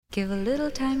Give a little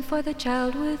time for the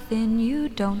child within you.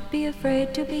 Don't be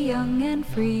afraid to be young and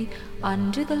free.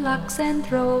 Undo the locks and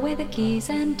throw away the keys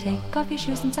and take off your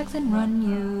shoes and socks and run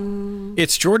you.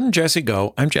 It's Jordan Jesse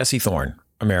Go. I'm Jesse Thorne,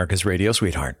 America's radio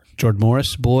sweetheart. Jordan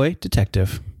Morris, boy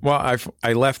detective. Well,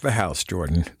 I left the house,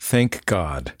 Jordan. Thank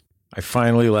God. I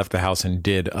finally left the house and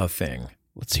did a thing.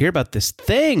 Let's hear about this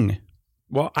thing.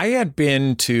 Well, I had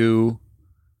been to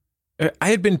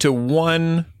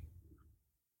one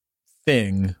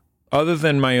thing other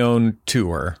than my own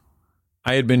tour.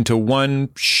 I had been to one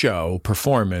show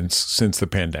performance since the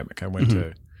pandemic. I went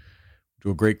to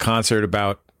a great concert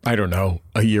about, I don't know,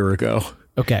 a year ago.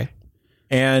 Okay.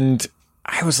 And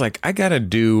I was like, I gotta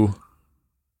do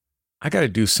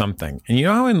something. And you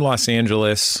know how in Los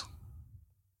Angeles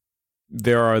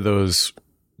there are those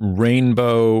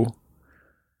rainbow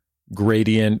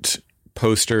gradient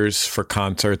posters for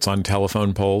concerts on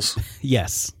telephone poles?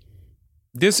 Yes.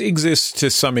 This exists to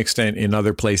some extent in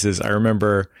other places. I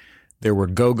remember there were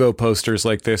go-go posters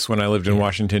like this when I lived in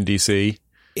Washington, D.C.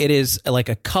 It is like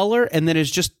a color and then it's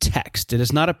just text. It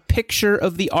is not a picture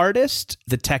of the artist.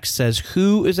 The text says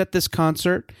who is at this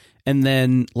concert and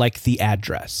then like the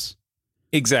address.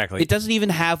 Exactly. It doesn't even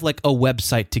have like a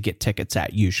website to get tickets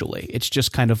at usually. It's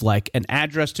just kind of like an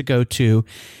address to go to.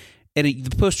 And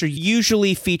the poster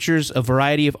usually features a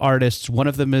variety of artists. One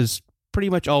of them is pretty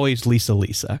much always Lisa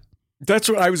Lisa. That's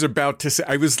what I was about to say.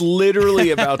 I was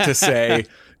literally about to say,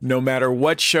 no matter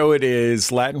what show it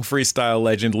is, Latin freestyle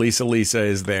legend Lisa Lisa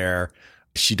is there.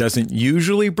 She doesn't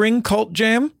usually bring Cult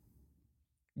Jam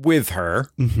with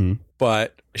her,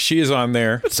 but she is on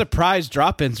there. But surprise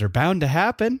drop-ins are bound to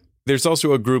happen. There's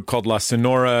also a group called La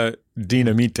Sonora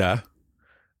Dinamita,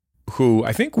 who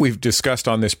I think we've discussed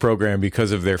on this program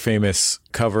because of their famous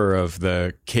cover of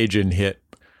the Cajun hit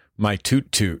My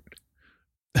Toot Toot.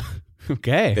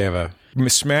 Okay. They have a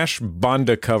smash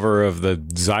banda cover of the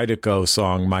Zydeco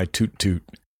song My Toot Toot.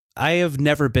 I have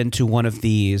never been to one of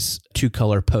these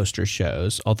two-color poster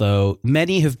shows, although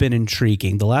many have been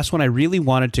intriguing. The last one I really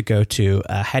wanted to go to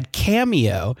had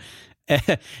Cameo,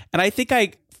 and I think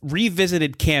I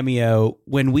revisited Cameo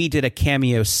when we did a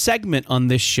Cameo segment on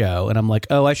this show, and I'm like,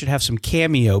 oh, I should have some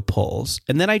Cameo polls.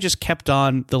 And then I just kept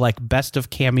on the like best of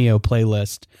Cameo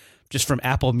playlist just from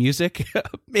Apple Music.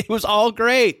 It was all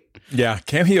great. Yeah,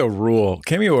 Cameo rule.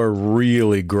 Cameo are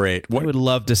really great. I would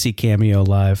love to see Cameo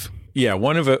live. Yeah,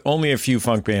 one of only a few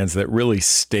funk bands that really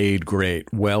stayed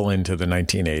great well into the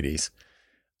 1980s.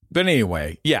 But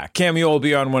anyway, yeah, Cameo will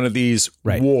be on one of these.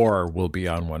 Right. War will be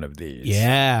on one of these.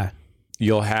 Yeah.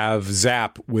 You'll have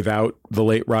Zapp without the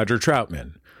late Roger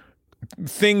Troutman.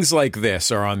 Things like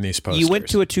this are on these posters. You went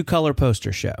to a two-color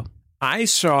poster show. I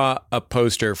saw a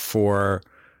poster for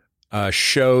a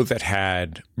show that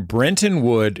had Brenton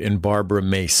Wood and Barbara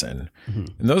Mason.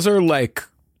 And those are like...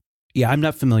 Yeah, I'm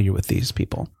not familiar with these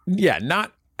people. Yeah,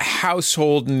 not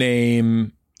household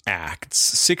name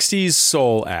acts. 60s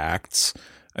soul acts.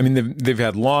 I mean, they've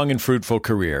had long and fruitful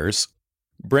careers.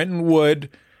 Brenton Wood,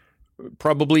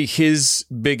 probably his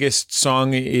biggest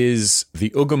song is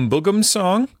the Oogum Boogum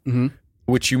song,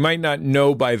 which you might not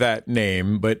know by that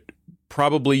name, but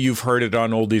probably you've heard it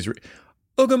on oldies.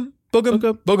 Oogum Boogum,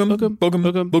 boogum,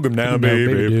 boogum, boogum now,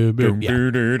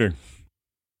 baby.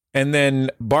 And then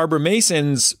Barbara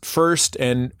Mason's first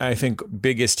and I think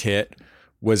biggest hit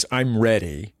was I'm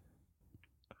Ready.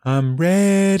 I'm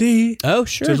ready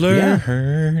to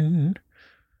learn.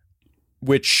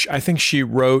 Which I think she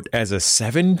wrote and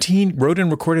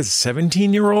recorded as a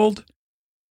 17-year-old,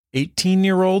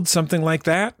 18-year-old, something like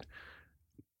that.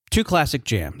 Two classic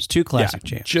jams.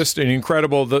 Just an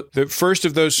incredible, the first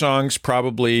of those songs,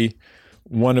 probably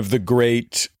one of the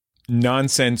great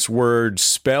nonsense word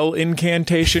spell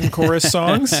incantation chorus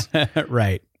songs.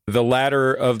 Right. The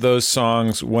latter of those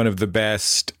songs, one of the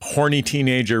best horny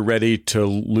teenager ready to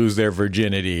lose their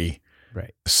virginity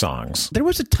songs. There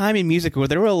was a time in music where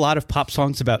there were a lot of pop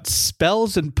songs about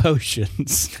spells and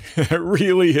potions. It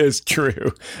really is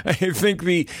true. I think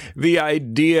the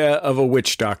idea of a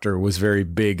witch doctor was very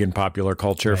big in popular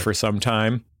culture for some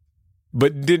time,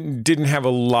 but didn't have a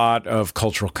lot of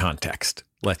cultural context,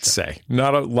 let's say.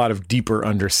 Not a lot of deeper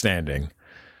understanding.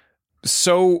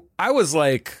 So I was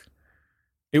like,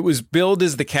 it was billed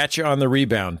as the Catch Ya on the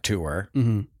Rebound tour,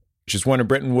 which is one of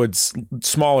Brenton Wood's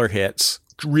smaller hits.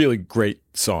 Really great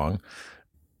song.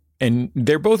 And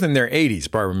they're both in their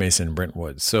 80s, Barbara Mason and Brenton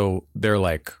Wood. So they're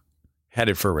like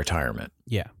headed for retirement.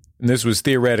 Yeah. And this was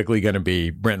theoretically going to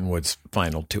be Brenton Wood's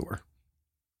final tour.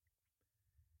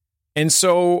 And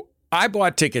so I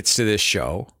bought tickets to this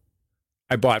show.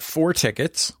 I bought 4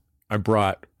 tickets. I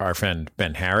brought our friend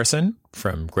Ben Harrison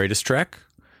from Greatest Trek.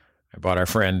 I bought our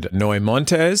friend Noe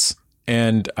Montes,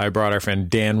 and I brought our friend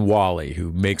Dan Wally,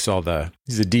 who makes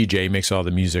he's a DJ, makes all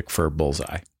the music for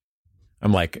Bullseye.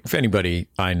 I'm like, if anybody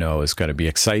I know is going to be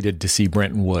excited to see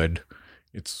Brenton Wood,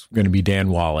 it's going to be Dan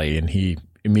Wally. And he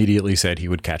immediately said he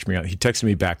would catch me on. He texted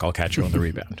me back, I'll catch you on the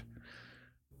rebound.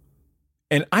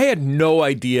 And I had no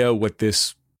idea what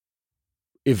this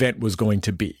event was going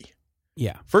to be.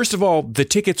 Yeah. First of all, the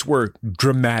tickets were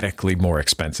dramatically more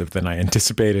expensive than I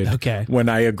anticipated when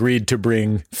I agreed to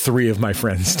bring 3 of my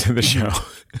friends to the show.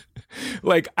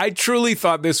 Like, I truly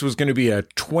thought this was going to be a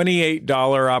 $28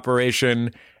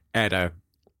 operation at a,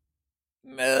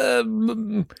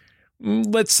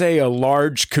 let's say, a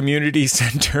large community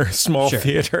center, small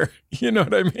theater. You know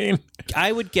what I mean?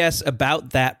 I would guess about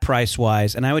that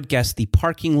price-wise, and I would guess the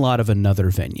parking lot of another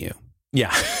venue.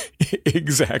 Yeah,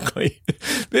 exactly.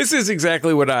 This is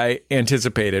exactly what I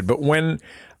anticipated. But when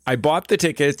I bought the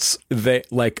tickets,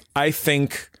 I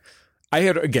think I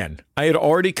had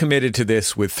already committed to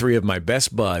this with 3 of my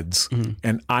best buds,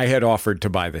 and I had offered to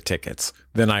buy the tickets.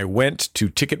 Then I went to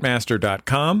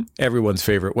Ticketmaster.com, everyone's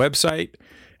favorite website,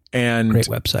 and great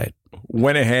website.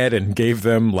 Went ahead and gave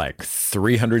them like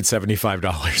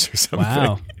 $375 or something.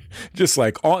 Wow. Just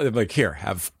here,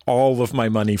 have all of my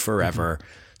money forever.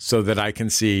 So that I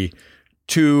can see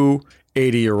 2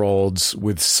 80-year-olds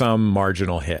with some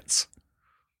marginal hits.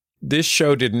 This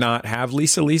show did not have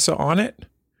Lisa on it.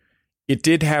 It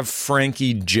did have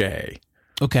Frankie J.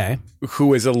 Okay.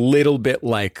 Who is a little bit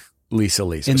like Lisa.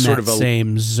 In sort of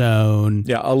same zone.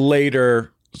 Yeah, a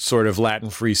later sort of Latin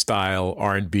freestyle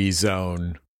R&B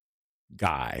zone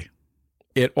guy.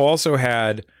 It also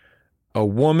had a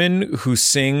woman who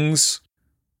sings,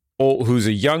 who's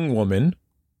a young woman,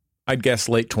 I'd guess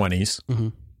late 20s,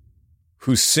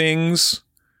 who sings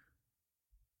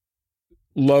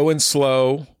low and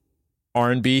slow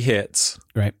R&B hits,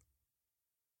 right,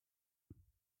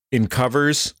 in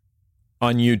covers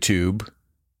on YouTube.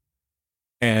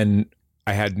 And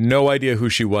I had no idea who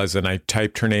she was, and I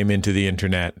typed her name into the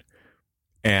internet,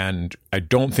 and I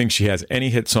don't think she has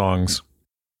any hit songs,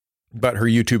 but her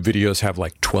YouTube videos have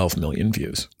like 12 million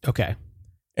views. Okay.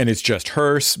 And it's just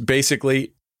her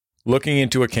basically looking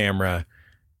into a camera,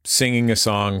 singing a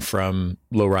song from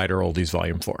Lowrider Oldies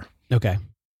Volume 4. Okay.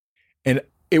 And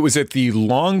it was at the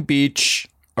Long Beach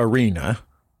Arena,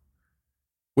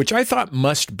 which I thought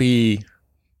must be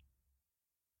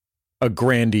a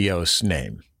grandiose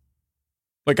name.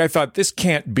 Like, I thought this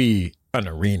can't be an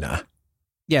arena.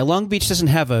 Yeah, Long Beach doesn't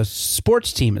have a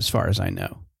sports team as far as I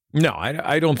know. No,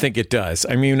 I don't think it does.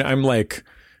 I mean, I'm like,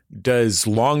 does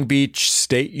Long Beach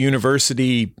State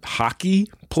University hockey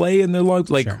play in the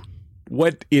Sure.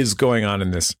 What is going on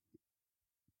in this?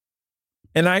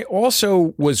 And I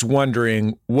also was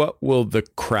wondering, what will the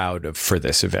crowd for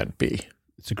this event be?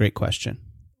 It's a great question.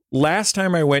 Last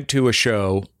time I went to a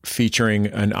show featuring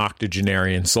an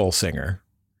octogenarian soul singer,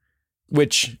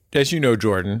 which, as you know,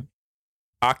 Jordan,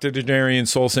 octogenarian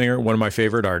soul singer, one of my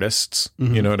favorite artists.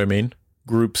 Mm-hmm. You know what I mean?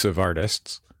 Groups of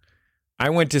artists. I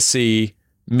went to see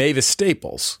Mavis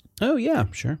Staples. Oh, yeah,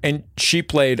 sure. And she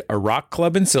played a rock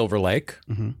club in Silver Lake.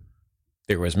 Mm-hmm.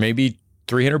 There was maybe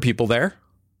 300 people there.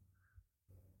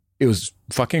 It was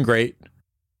fucking great.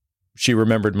 She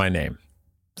remembered my name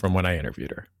from when I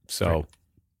interviewed her. So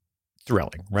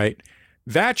thrilling, right?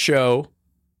 That show,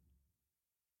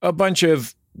 a bunch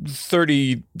of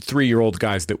 33-year-old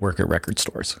guys that work at record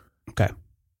stores. Okay.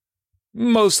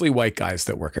 Mostly white guys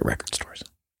that work at record stores.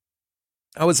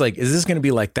 I was like, is this going to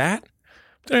be like that?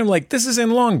 Then I'm like, this is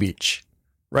in Long Beach,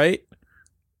 right?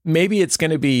 Maybe it's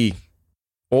going to be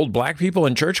old black people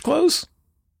in church clothes?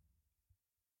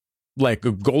 Like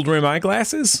gold rim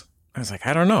eyeglasses? I was like,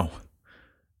 I don't know.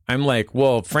 I'm like,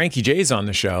 well, Frankie J's on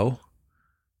the show.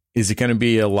 Is it going to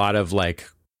be a lot of like,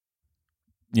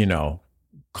 you know,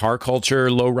 car culture,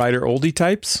 lowrider oldie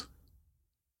types?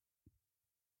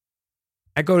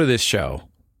 I go to this show.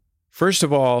 First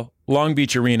of all, Long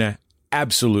Beach Arena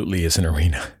absolutely is an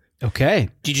arena. Okay.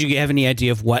 Did you have any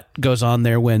idea of what goes on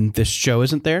there when this show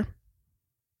isn't there?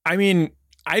 I mean,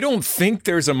 I don't think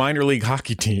there's a minor league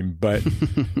hockey team, but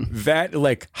that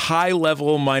like high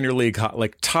level minor league,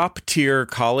 like top tier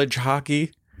college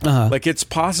hockey, like it's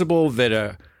possible that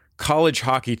a college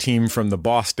hockey team from the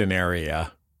Boston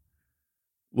area,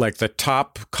 like the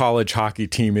top college hockey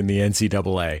team in the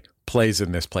NCAA, plays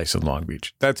in this place in Long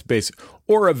Beach. That's basic.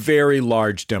 Or a very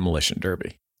large demolition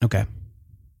derby. Okay.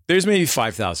 There's maybe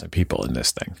 5,000 people in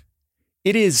this thing.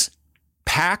 It is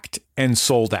packed and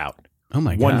sold out. Oh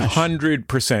my gosh.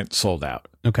 100% sold out.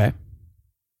 Okay.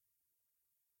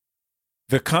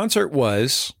 The concert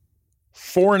was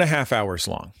 4.5 hours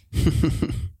long.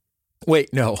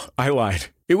 Wait, no, I lied.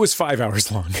 It was 5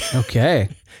 hours long. Okay.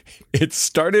 It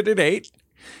started at 8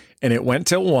 and it went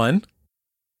till 1.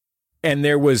 And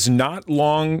there was not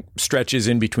long stretches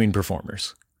in between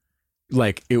performers.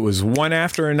 Like, it was one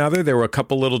after another. There were a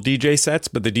couple little DJ sets,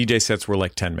 but the DJ sets were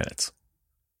like 10 minutes.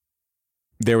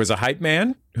 There was a hype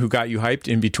man who got you hyped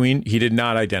in between. He did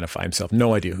not identify himself.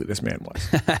 No idea who this man was.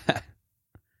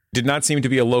 Did not seem to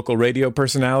be a local radio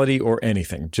personality or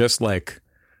anything. Just like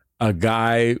a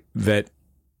guy that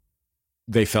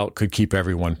they felt could keep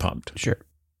everyone pumped. Sure.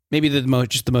 Maybe the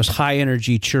most high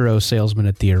energy churro salesman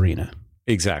at the arena.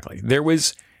 Exactly. There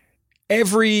was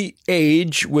every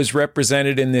age was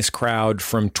represented in this crowd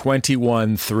from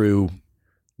 21 through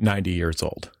 90 years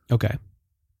old. Okay.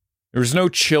 There was no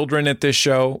children at this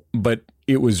show, but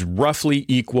it was roughly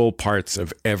equal parts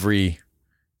of every,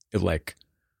 like,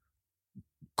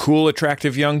 cool,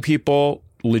 attractive young people,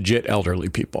 legit elderly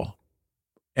people,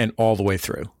 and all the way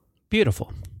through.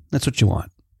 Beautiful. That's what you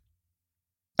want.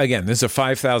 Again, this is a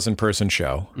 5,000 person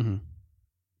show. Mm-hmm.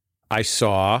 I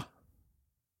saw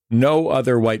no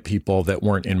other white people that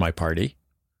weren't in my party,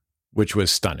 which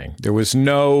was stunning. There was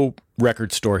no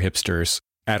record store hipsters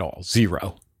at all.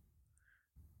 Zero.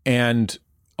 And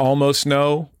almost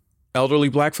no elderly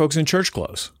black folks in church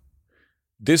clothes.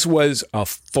 This was a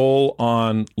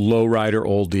full-on lowrider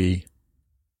oldie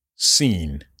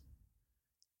scene.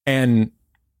 And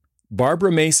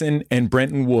Barbara Mason and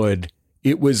Brenton Wood,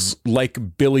 it was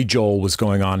like Billy Joel was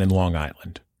going on in Long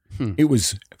Island. It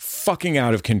was fucking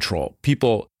out of control.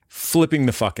 People flipping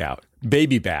the fuck out.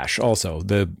 Baby Bash also,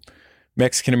 the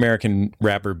Mexican-American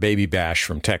rapper Baby Bash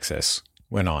from Texas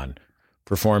went on,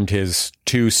 performed his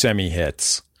 2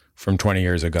 semi-hits from 20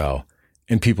 years ago,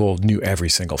 and people knew every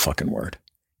single fucking word.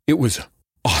 It was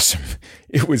awesome.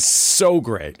 It was so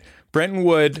great. Brenton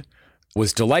Wood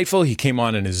was delightful. He came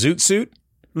on in a zoot suit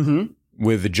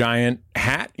with a giant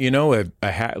hat, you know,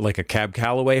 a hat like a Cab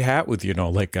Calloway hat with, you know,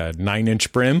 like a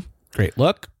 9-inch brim. Great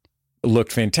look.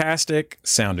 Looked fantastic,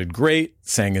 sounded great,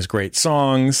 sang his great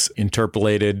songs,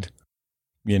 interpolated,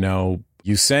 you know,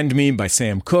 You Send Me by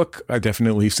Sam Cooke. I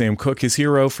definitely leave Sam Cooke his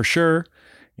hero for sure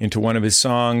into one of his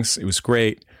songs. It was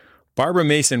great. Barbara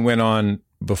Mason went on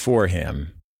before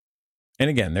him. And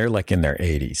again, they're like in their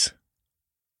 80s.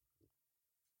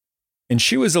 And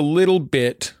she was a little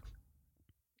bit,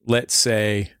 let's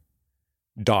say,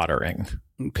 doddering.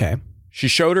 Okay. She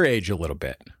showed her age a little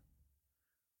bit.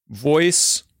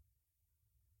 Voice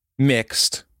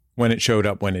mixed when it showed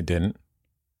up, when it didn't.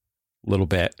 A little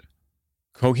bit.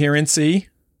 Coherency,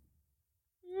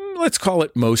 let's call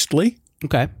it mostly.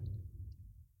 Okay.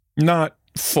 Not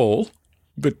full,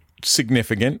 but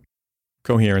significant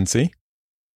coherency.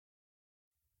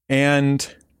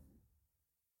 And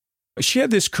she had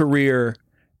this career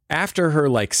after her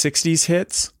like 60s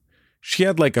hits. She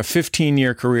had like a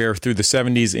 15-year career through the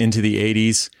 70s into the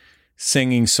 80s,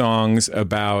 singing songs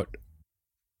about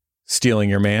stealing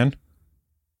your man,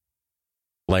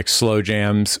 like slow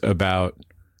jams about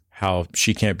how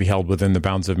she can't be held within the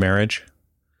bounds of marriage,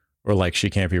 or like she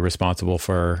can't be responsible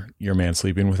for your man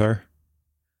sleeping with her.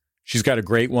 She's got a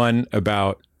great one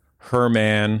about her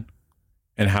man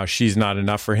and how she's not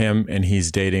enough for him and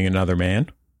he's dating another man.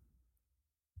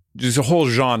 There's a whole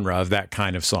genre of that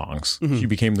kind of songs. Mm-hmm. She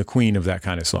became the queen of that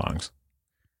kind of songs.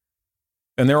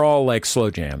 And they're all like slow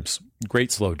jams,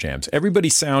 great slow jams. Everybody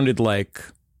sounded like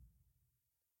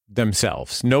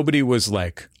themselves. Nobody was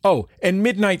like, oh, and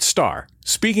Midnight Star.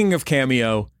 Speaking of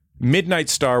cameo, Midnight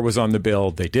Star was on the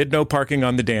bill. They did No Parking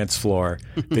on the Dance Floor.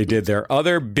 They did their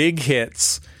other big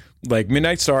hits. Like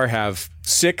Midnight Star have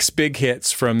 6 big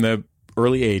hits from the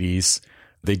early 80s.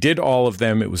 They did all of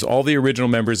them. It was all the original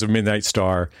members of Midnight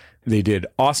Star. They did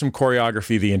awesome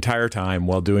choreography the entire time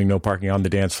while doing No Parking on the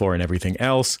Dance Floor and everything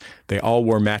else. They all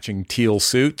wore matching teal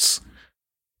suits.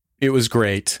 It was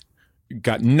great.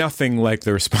 Got nothing like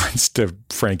the response to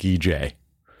Frankie J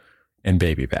and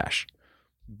Baby Bash.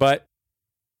 But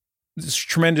it's a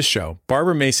tremendous show.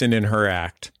 Barbara Mason in her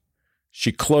act,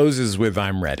 she closes with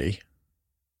I'm Ready.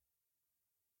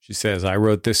 She says, I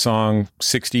wrote this song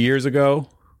 60 years ago.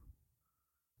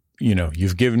 You know,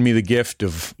 you've given me the gift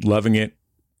of loving it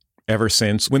ever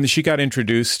since. When she got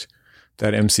introduced,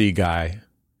 that MC guy,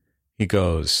 he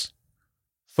goes,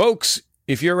 folks,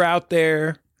 if you're out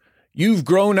there, you've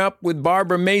grown up with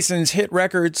Barbara Mason's hit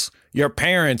records. Your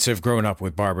parents have grown up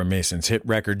with Barbara Mason's hit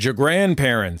records. Your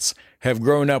grandparents have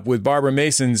grown up with Barbara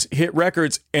Mason's hit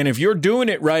records. And if you're doing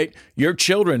it right, your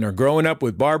children are growing up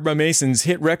with Barbara Mason's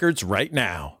hit records right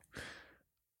now.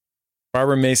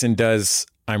 Barbara Mason does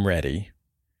I'm Ready,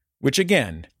 which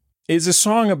again is a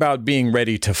song about being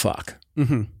ready to fuck.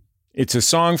 Mm-hmm. It's a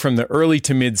song from the early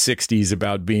to mid 60s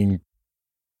about being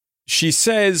she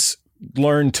says,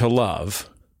 learn to love,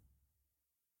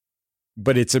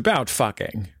 but it's about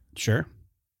fucking. Sure.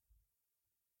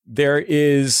 There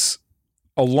is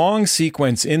a long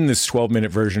sequence in this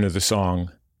 12-minute version of the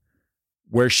song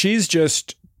where she's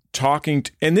just talking,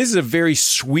 and this is a very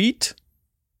sweet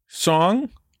song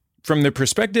from the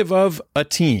perspective of a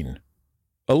teen,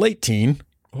 a late teen,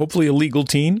 hopefully a legal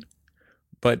teen,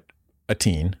 but a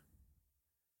teen.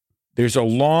 There's a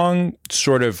long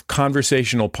sort of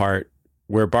conversational part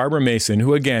where Barbara Mason,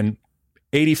 who again,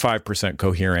 85%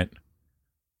 coherent,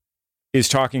 is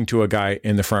talking to a guy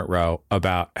in the front row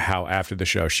about how after the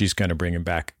show, she's going to bring him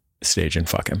back stage and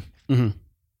fuck him. Mm-hmm.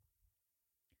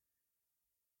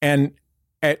 And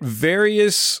at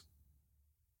various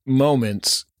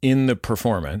moments in the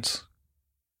performance,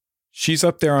 she's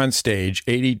up there on stage,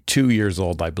 82 years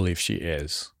old, I believe she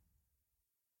is.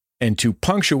 And to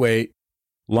punctuate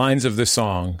lines of the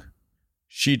song,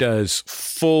 she does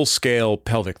full-scale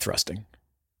pelvic thrusting.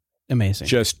 Amazing.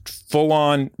 Just full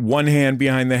on, one hand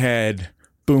behind the head,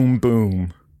 boom,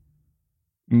 boom,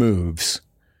 moves.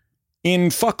 In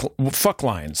fuck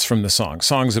lines from the song.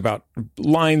 Songs about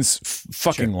lines,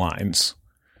 fucking lines.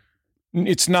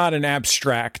 It's not an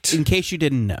abstract. In case you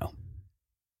didn't know.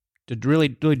 To really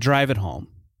drive it home.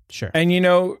 Sure. And, you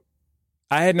know,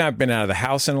 I had not been out of the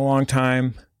house in a long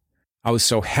time. I was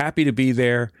so happy to be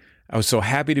there. I was so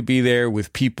happy to be there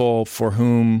with people for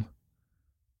whom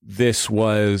this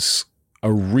was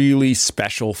a really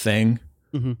special thing.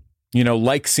 Mm-hmm. You know,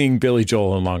 like seeing Billy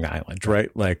Joel in Long Island,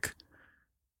 right? Like,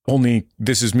 only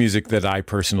this is music that I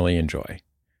personally enjoy.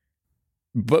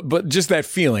 But just that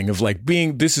feeling of like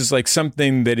this is like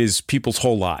something that is people's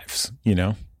whole lives, you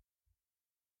know?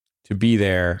 To be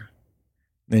there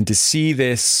and to see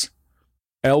this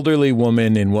elderly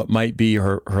woman in what might be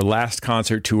her last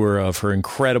concert tour of her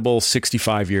incredible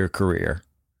 65-year career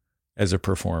as a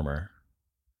performer,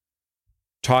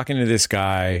 talking to this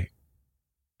guy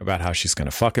about how she's going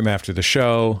to fuck him after the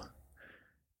show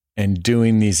and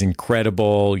doing these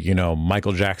incredible, you know,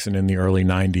 Michael Jackson in the early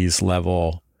 90s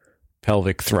level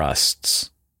pelvic thrusts.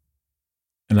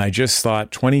 And I just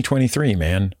thought, 2023,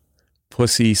 man,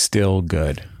 pussy still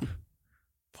good.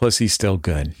 Pussy still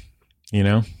good, you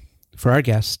know? For our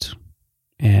guest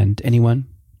and anyone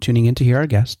tuning in to hear our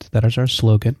guest, that is our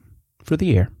slogan for the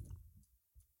year.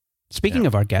 Speaking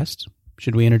of our guest,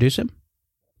 should we introduce him?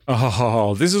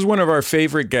 Oh, this is one of our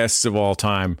favorite guests of all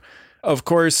time. Of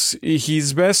course,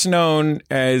 he's best known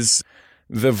as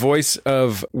the voice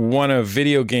of one of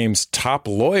video games' top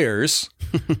lawyers.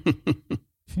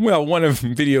 Well, one of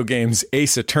video games'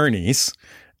 ace attorneys.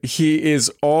 He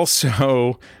is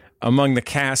also among the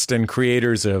cast and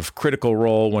creators of Critical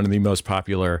Role, one of the most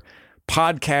popular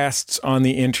podcasts on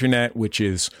the internet, which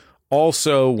is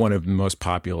also one of the most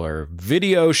popular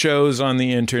video shows on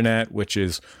the internet, which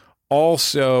is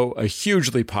also a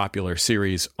hugely popular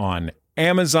series on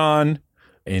Amazon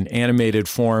in animated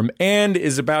form, and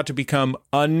is about to become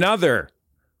another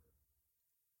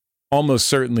almost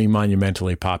certainly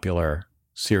monumentally popular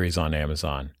series on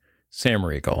Amazon. Sam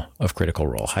Riegel of Critical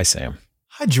Role. Hi, Sam.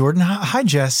 Hi, Jordan. Hi,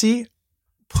 Jesse.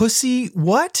 Pussy,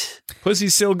 what?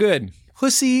 Pussy's still good.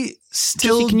 Pussy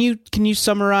still. Jesse, can you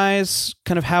summarize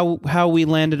kind of how we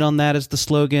landed on that as the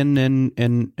slogan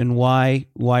and why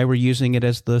we're using it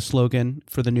as the slogan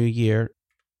for the new year?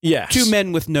 Yes. Two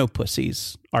men with no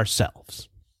pussies ourselves.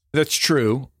 That's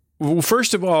true. Well,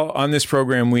 first of all, on this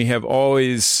program, we have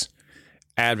always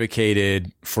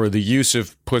advocated for the use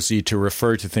of pussy to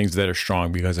refer to things that are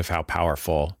strong because of how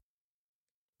powerful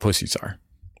pussies are.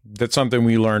 That's something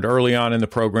we learned early on in the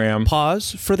program.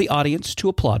 Pause for the audience to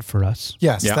applaud for us.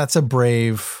 Yes, Yeah. that's a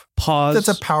brave. Pause.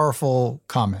 That's a powerful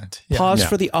comment. Yeah. Pause Yeah.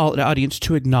 for the audience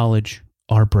to acknowledge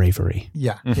our bravery.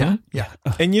 Yeah. Mhm. Yeah.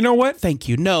 And you know what? Thank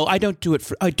you. No, I don't do it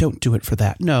for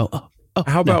that. No.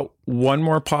 How no. about one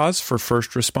more pause for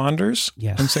first responders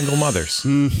Yes. and single mothers?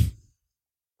 Mm,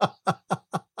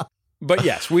 But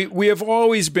yes, we have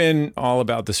always been all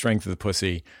about the strength of the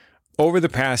pussy. Over the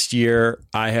past year,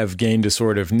 I have gained a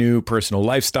sort of new personal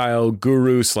lifestyle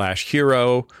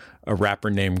guru/hero, a rapper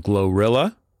named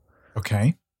Glorilla.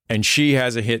 Okay. And she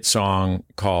has a hit song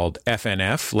called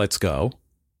FNF, Let's Go.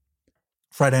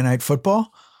 Friday Night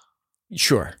Football.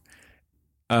 Sure.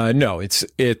 No,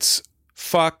 it's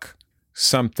fuck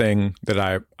something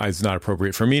that is not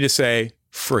appropriate for me to say,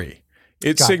 free.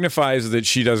 It Got it. signifies that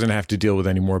she doesn't have to deal with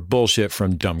any more bullshit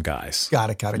from dumb guys. Got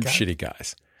it. From shitty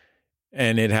guys.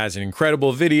 And it has an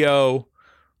incredible video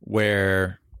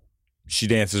where she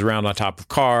dances around on top of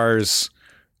cars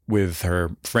with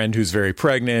her friend who's very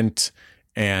pregnant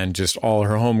and just all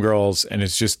her homegirls. And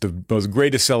it's just the most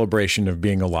greatest celebration of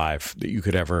being alive that you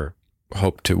could ever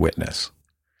hope to witness.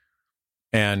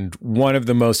 And one of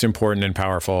the most important and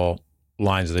powerful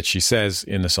lines that she says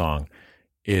in the song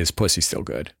is "Pussy still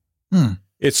good."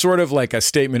 It's sort of like a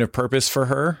statement of purpose for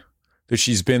her, that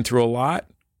she's been through a lot.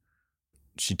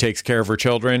 She takes care of her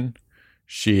children.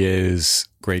 She is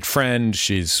a great friend.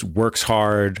 She's works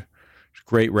hard,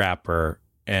 great rapper.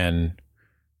 And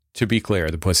to be clear,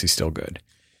 the pussy's still good.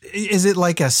 Is it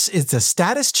like it's a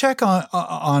status check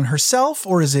on herself,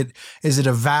 or is it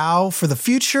a vow for the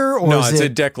future? Or no, is it's it a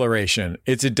declaration.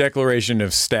 It's a declaration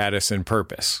of status and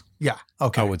purpose. Yeah.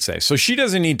 Okay. I would say. So she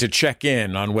doesn't need to check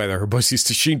in on whether her pussy's,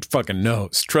 she fucking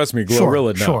knows. Trust me,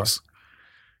 Glorilla knows. Sure.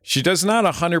 She does not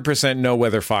 100% know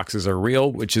whether foxes are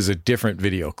real, which is a different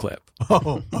video clip.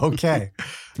 Oh, okay.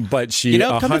 But she,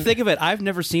 come to think of it, I've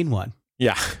never seen one.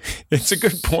 Yeah, it's a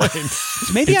good point.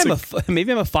 Maybe I'm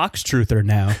a fox truther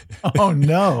now. Oh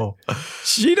no.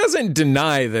 She doesn't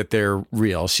deny that they're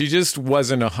real. She just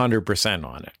wasn't 100%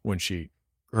 on it when she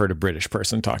heard a British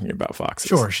person talking about foxes.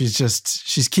 Sure,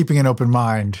 she's keeping an open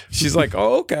mind. She's like,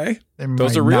 "Oh, okay,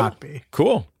 those are real.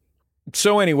 Cool."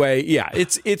 So anyway, yeah,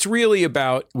 it's really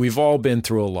about, we've all been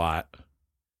through a lot,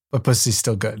 but pussy's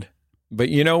still good. But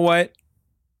you know what?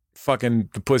 Fucking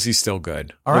the pussy's still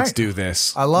good. All Let's right. do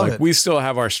this. I love it. We still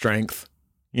have our strength.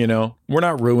 You know, we're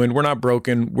not ruined. We're not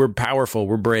broken. We're powerful.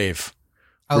 We're brave.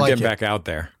 We're getting back out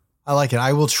there. I like it.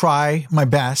 I will try my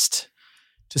best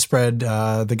to spread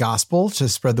the gospel, to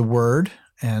spread the word,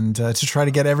 and to try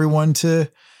to get everyone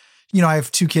to, I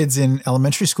have 2 kids in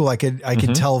elementary school. I could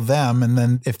tell them, and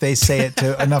then if they say it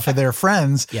to enough of their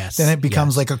friends, then it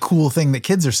becomes like a cool thing that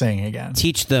kids are saying again.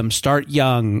 Teach them, start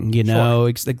young,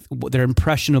 It's like they're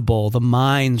impressionable. The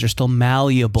minds are still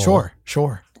malleable.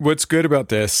 Sure. What's good about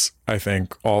this, I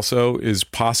think, also is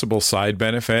possible side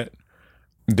benefit.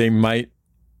 They might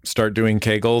start doing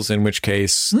Kegels, in which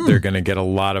case they're going to get a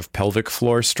lot of pelvic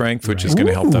floor strength, which is going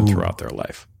to help them throughout their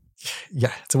life.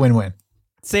 Yeah, it's a win-win.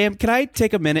 Sam, can I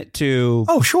take a minute to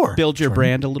build your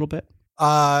brand a little bit?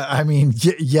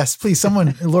 Yes, please.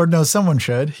 Someone, Lord knows someone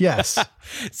should. Yes.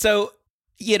 So,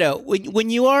 when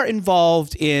you are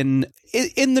involved in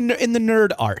the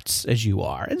nerd arts, as you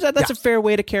are, that's a fair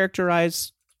way to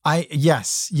characterize.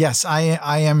 Yes.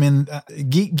 I am in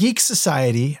geek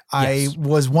society. Yes. I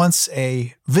was once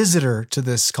a visitor to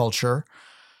this culture,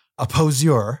 a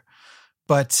poseur,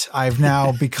 but I've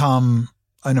now become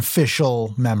an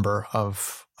official member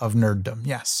of nerddom.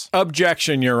 Yes.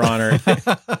 Objection, Your Honor.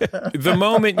 The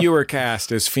moment you were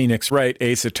cast as Phoenix Wright,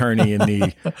 Ace Attorney in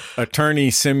the attorney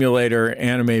simulator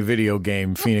anime video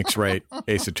game Phoenix Wright,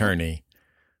 Ace Attorney,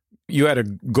 you had a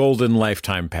golden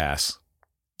lifetime pass.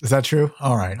 Is that true?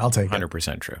 All right, I'll take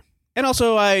 100% true. And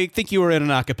also, I think you were in an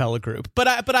a cappella group, but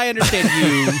I understand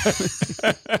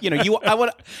you.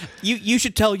 You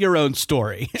should tell your own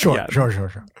story. Sure.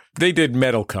 They did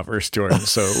metal covers, Jordan,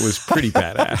 so it was pretty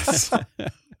badass.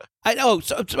 I know.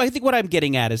 So I think what I'm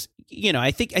getting at is,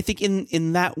 I think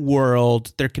in that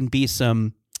world there can be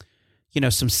some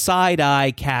side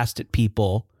eye cast at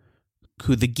people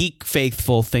who the geek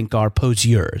faithful think are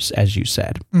poseurs, as you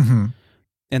said. Mm-hmm.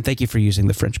 And thank you for using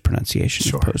the French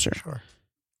pronunciation of poser. Sure.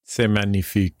 C'est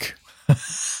magnifique.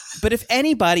 But if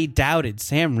anybody doubted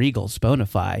Sam Riegel's bona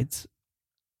fides,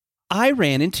 I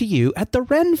ran into you at the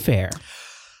Ren Fair.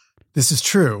 This is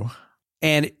true.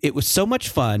 And it was so much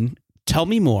fun. Tell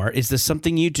me more. Is this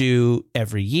something you do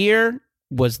every year?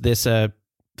 Was this a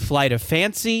flight of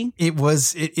fancy? It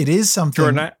is something.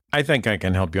 Jordan, I think I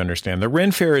can help you understand. The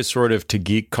Ren Fair is sort of to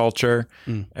geek culture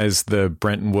as the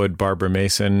Brenton Wood Barbara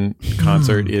Mason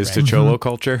concert is to Cholo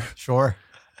culture. Sure.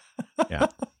 Yeah.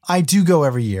 I do go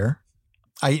every year.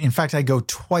 In fact, I go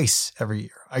twice every year.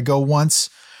 I go once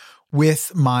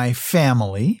with my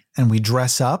family and we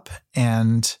dress up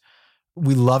and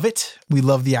we love it. We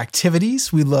love the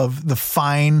activities. We love the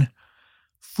fine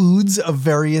foods of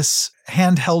various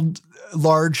handheld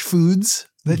large foods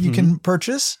that you can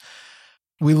purchase.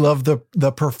 We love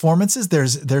the performances.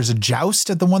 There's a joust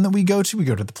at the one that we go to. We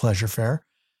go to the Pleasure Fair,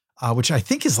 which I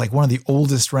think is like one of the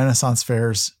oldest Renaissance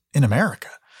fairs in America.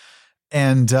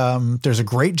 And there's a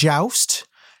great joust,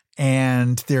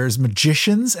 and there's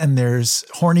magicians, and there's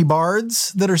horny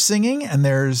bards that are singing, and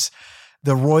there's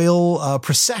the royal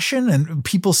procession, and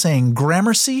people saying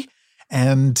gramercy,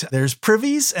 and there's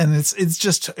privies, and it's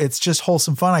just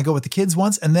wholesome fun. I go with the kids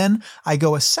once, and then I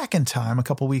go a second time a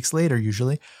couple weeks later,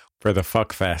 usually. For the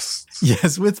fuck fests.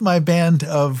 Yes, with my band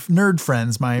of nerd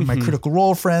friends, my Critical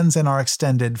Role friends and our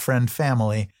extended friend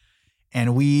family.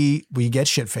 And we get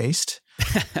shit-faced.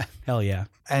 Hell yeah.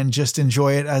 And just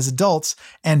enjoy it as adults.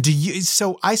 And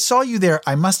so I saw you there.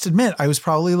 I must admit, I was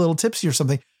probably a little tipsy or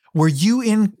something. Were you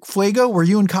in Fuego? Were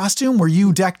you in costume? Were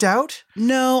you decked out?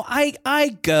 No,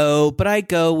 I go, but I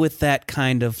go with that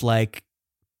kind of like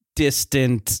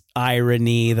distant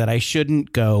irony that I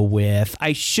shouldn't go with.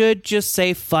 I should just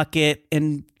say fuck it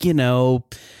and,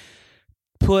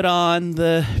 put on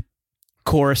the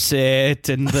corset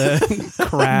and the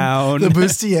crown. The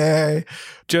bustier.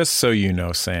 Just so you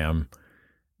know, Sam,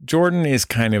 Jordan is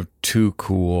kind of too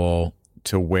cool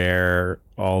to wear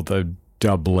all the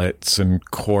doublets and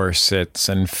corsets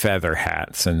and feather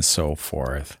hats and so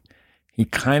forth. He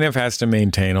kind of has to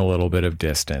maintain a little bit of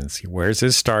distance. He wears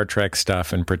his Star Trek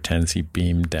stuff and pretends he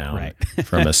beamed down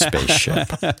from a spaceship.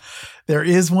 There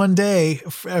is one day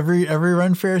every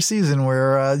Ren Fair season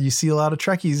where you see a lot of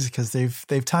Trekkies because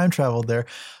they've time traveled there.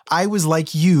 I was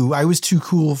like you. I was too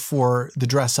cool for the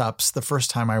dress ups the first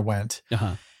time I went.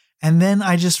 Uh-huh. And then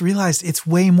I just realized it's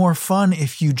way more fun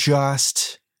if you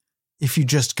just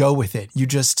go with it.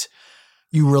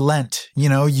 You relent,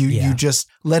 you just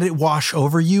let it wash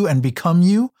over you and become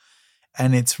you.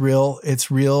 And it's real.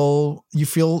 You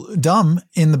feel dumb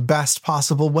in the best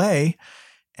possible way.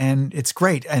 And it's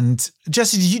great. And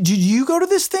Jesse, did you go to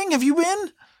this thing? Have you been?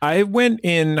 I went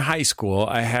in high school.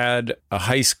 I had a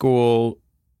high school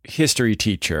history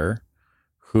teacher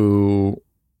who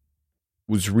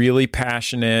was really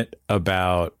passionate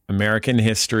about American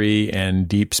history and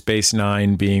Deep Space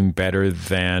Nine being better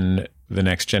than The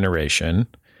Next Generation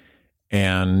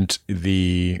and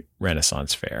the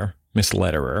Renaissance Fair, Miss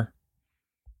Lederer.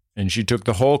 And she took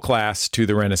the whole class to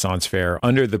the Renaissance Fair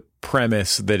under the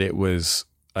premise that it was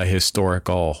a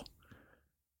historical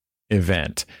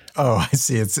event. Oh, I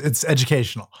see. It's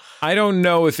educational. I don't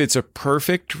know if it's a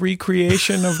perfect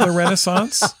recreation of the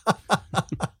Renaissance.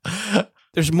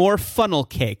 There's more funnel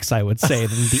cakes, I would say, than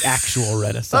the actual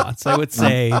Renaissance. I would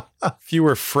say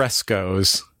fewer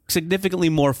frescoes. Significantly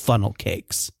more funnel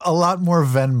cakes. A lot more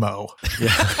Venmo.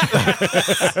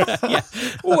 Yeah.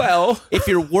 Well, if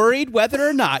you're worried whether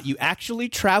or not you actually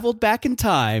traveled back in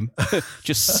time,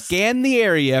 just scan the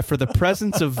area for the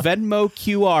presence of Venmo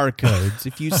QR codes.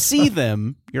 If you see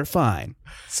them, you're fine.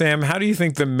 Sam, how do you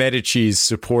think the Medicis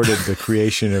supported the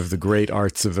creation of the great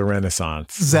arts of the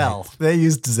Renaissance? Zelle. They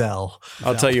used Zelle.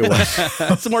 I'll tell you what.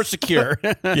 It's more secure.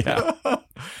 Yeah.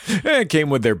 It came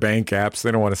with their bank apps.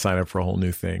 They don't want to sign up for a whole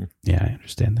new thing. Yeah, I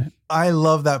understand that. I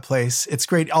love that place. It's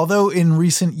great. Although in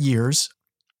recent years,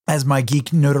 as my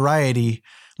geekeriety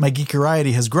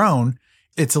has grown,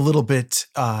 it's a little bit,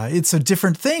 it's a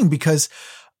different thing because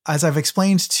as I've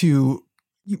explained to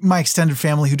my extended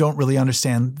family who don't really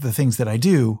understand the things that I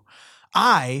do,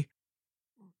 I,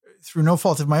 through no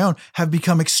fault of my own, have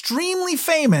become extremely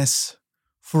famous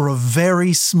for a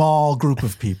very small group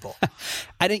of people.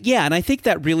 And I think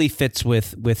that really fits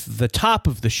with the top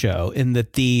of the show in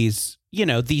that these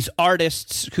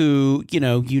artists who,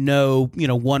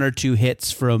 one or two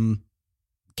hits from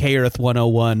K-Earth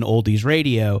 101 Oldies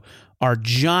Radio are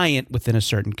giant within a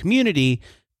certain community.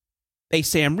 A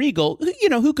Sam Riegel,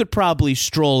 who could probably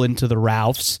stroll into the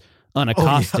Ralphs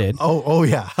unaccosted. Oh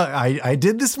yeah. I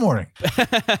did this morning.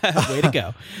 Way to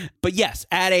go. But yes,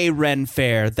 at a Ren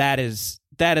Fair, that is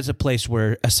a place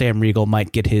where a Sam Riegel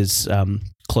might get his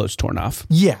clothes torn off.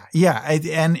 Yeah.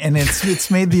 And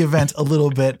it's made the event a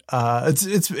little bit,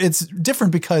 it's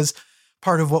different because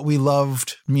part of what we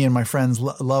loved, me and my friends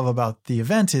love about the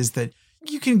event is that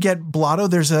you can get blotto.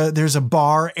 There's a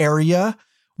bar area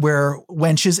where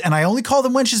wenches, and I only call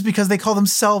them wenches because they call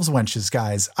themselves wenches,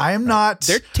 guys. I am not.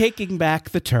 They're taking back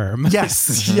the term.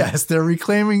 Yes. They're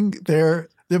reclaiming their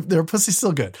pussy's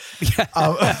still good.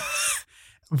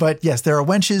 But yes, there are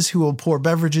wenches who will pour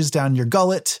beverages down your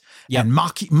gullet and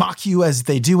mock you as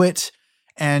they do it.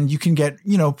 And you can get,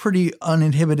 pretty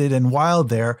uninhibited and wild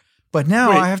there. But now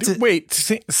I have to wait,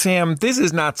 Sam, this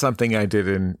is not something I did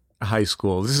in high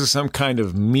school. This is some kind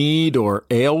of mead or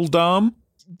ale-dom.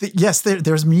 Yes,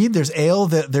 there's mead, there's ale,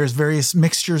 there's various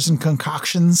mixtures and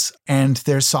concoctions, and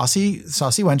there's saucy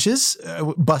wenches,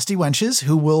 busty wenches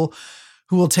who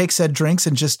will take said drinks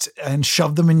and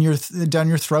shove them in down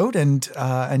your throat and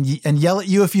yell at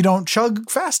you if you don't chug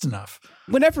fast enough.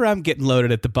 Whenever I'm getting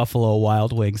loaded at the Buffalo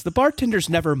Wild Wings, the bartenders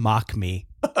never mock me.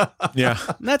 Yeah,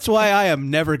 that's why I am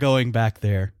never going back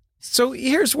there. So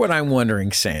here's what I'm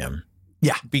wondering, Sam.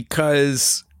 Yeah,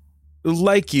 because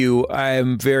like you, I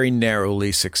am very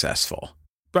narrowly successful.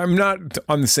 But I'm not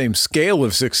on the same scale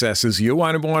of success as you.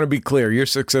 I want to be clear. Your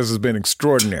success has been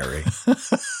extraordinary.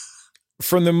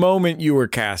 From the moment you were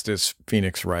cast as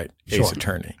Phoenix Wright, Ace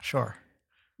Attorney. Sure.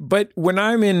 But when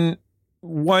I'm in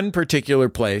one particular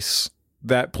place,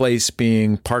 that place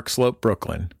being Park Slope,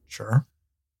 Brooklyn. Sure.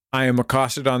 I am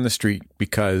accosted on the street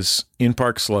because in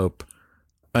Park Slope,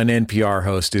 an NPR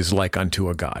host is like unto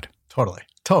a god. Totally.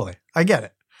 I get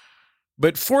it.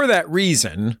 But for that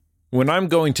reason, when I'm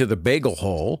going to the Bagel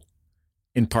Hole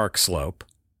in Park Slope,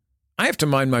 I have to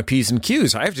mind my P's and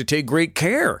Q's. I have to take great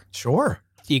care. Sure.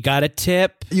 You got a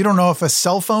tip. You don't know if a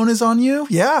cell phone is on you?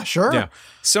 Yeah, sure. Yeah.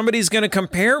 Somebody's going to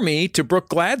compare me to Brooke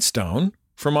Gladstone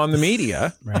from On the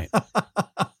Media. Right.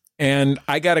 And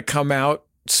I got to come out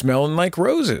smelling like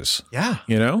roses. Yeah.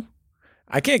 You know?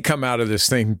 I can't come out of this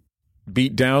thing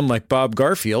beat down like Bob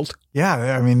Garfield.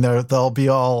 Yeah. I mean, they'll be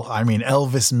all,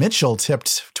 Elvis Mitchell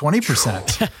tipped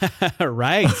 20%.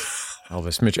 Right.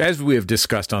 Elvis Mitchell, as we have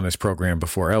discussed on this program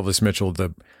before, Elvis Mitchell,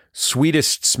 the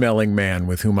sweetest smelling man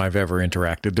with whom I've ever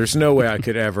interacted. There's no way I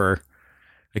could ever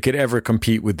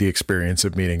compete with the experience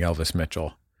of meeting Elvis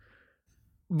Mitchell.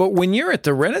 But when you're at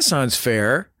the Renaissance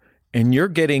Fair and you're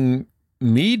getting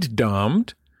mead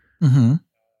domed, Mm-hmm.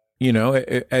 you know,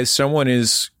 as someone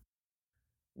is,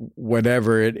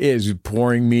 whatever it is,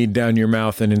 pouring mead down your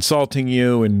mouth and insulting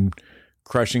you and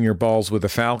crushing your balls with a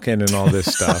falcon and all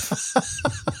this stuff,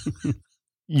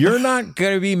 you're not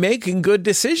going to be making good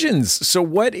decisions. So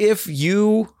what if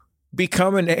you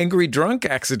become an angry drunk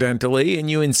accidentally and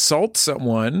you insult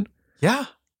someone? Yeah.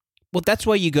 Well, that's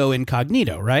why you go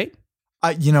incognito, right?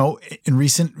 In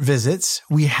recent visits,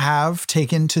 we have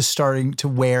taken to starting to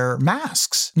wear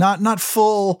masks, not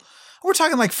full. We're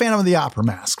talking like Phantom of the Opera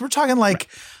mask. We're talking like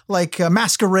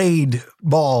masquerade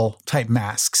ball type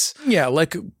masks. Yeah,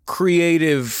 like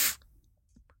creative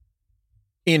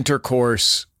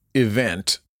intercourse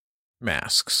event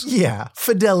masks. Yeah,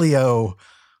 Fidelio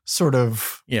sort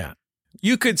of. Yeah.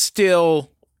 You could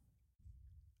still,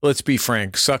 let's be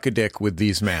frank, suck a dick with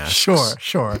these masks.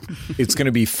 Sure. It's going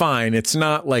to be fine. It's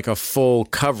not like a full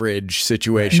coverage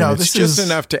situation. No, it's just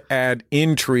enough to add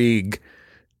intrigue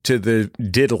to the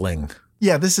diddling.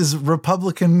 Yeah, this is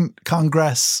Republican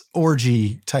Congress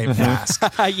orgy type mask.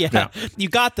 Yeah. You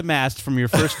got the mask from your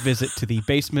first visit to the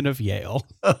basement of Yale.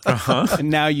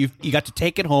 And now you got to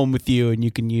take it home with you and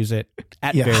you can use it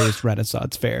at various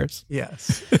Renaissance fairs.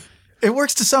 Yes. It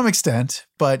works to some extent,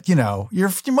 but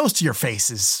most of your face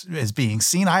is being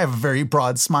seen. I have a very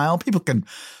broad smile. People can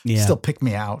still pick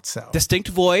me out. So distinct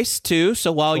voice too.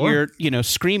 So while you're,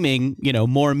 screaming,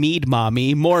 more mead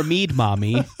mommy,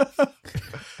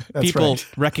 people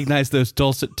recognize those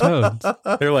dulcet tones.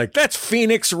 They're like, that's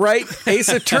Phoenix Wright, Ace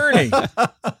Attorney.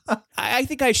 I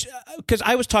think because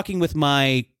I was talking with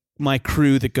my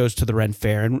crew that goes to the Ren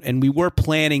Fair, and we were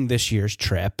planning this year's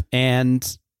trip, and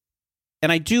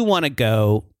I do want to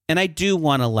go, and I do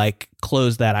want to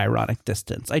close that ironic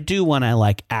distance. I do want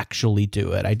to actually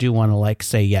do it. I do want to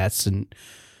say yes, and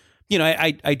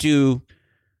I do,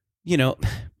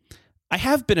 I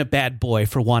have been a bad boy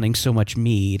for wanting so much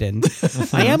mead, and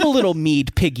I am a little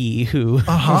mead piggy who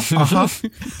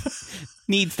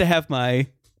needs to have my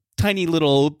tiny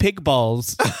little pig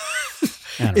balls.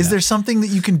 Is there something that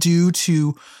you can do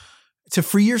to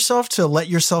free yourself, to let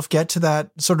yourself get to that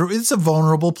sort of, it's a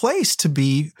vulnerable place to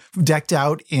be decked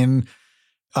out in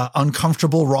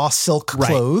uncomfortable raw silk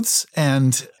clothes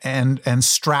and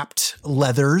strapped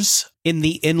leathers in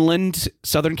the inland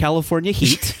Southern California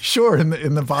heat. Sure.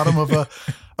 In the bottom of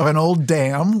an old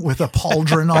dam with a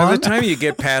pauldron on. By the time you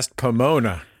get past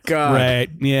Pomona, God. Right.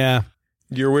 Yeah.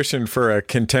 You're wishing for a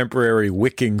contemporary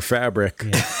wicking fabric.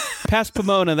 Yeah. Past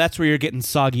Pomona, that's where you're getting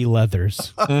soggy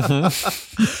leathers.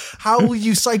 How will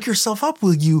you psych yourself up?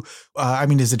 Will you,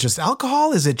 is it just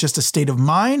alcohol? Is it just a state of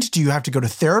mind? Do you have to go to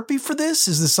therapy for this?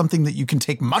 Is this something that you can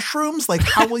take mushrooms?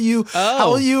 How will you,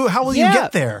 how will you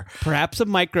get there? Perhaps a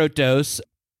microdose.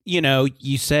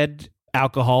 You said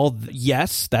alcohol.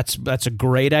 Yes, that's a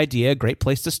great idea. Great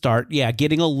place to start. Yeah.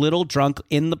 Getting a little drunk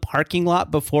in the parking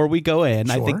lot before we go in.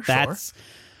 I think that's,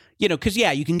 because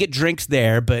you can get drinks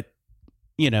there, but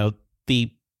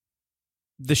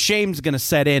the shame's going to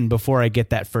set in before I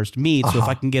get that first mead. So if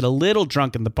I can get a little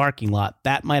drunk in the parking lot,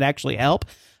 that might actually help.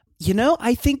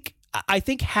 I think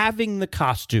having the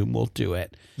costume will do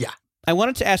it. Yeah. I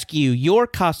wanted to ask you, your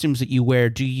costumes that you wear,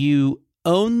 do you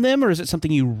own them or is it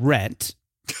something you rent?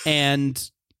 And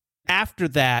after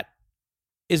that,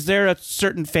 is there a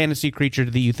certain fantasy creature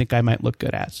that you think I might look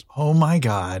good as? Oh my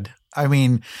God. I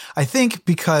think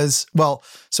because,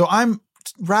 so I'm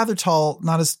rather tall,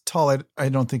 not as tall, I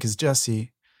don't think, as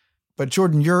Jesse, but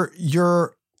Jordan, you're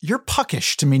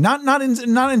puckish to me. Not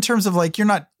in terms of you're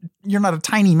not a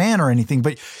tiny man or anything,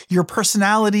 but your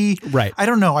personality. Right. I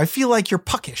don't know. I feel like you're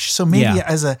puckish. So maybe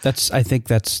I think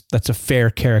that's a fair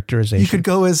characterization. You could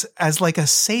go as like a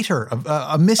satyr,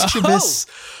 a mischievous,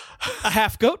 a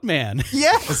half goat man.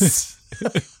 Yes.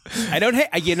 I don't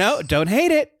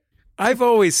hate it. I've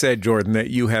always said, Jordan, that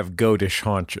you have goatish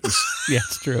haunches. Yeah,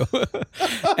 it's true.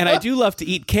 And I do love to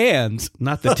eat cans,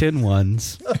 not the tin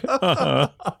ones.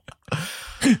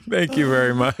 Thank you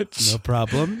very much. No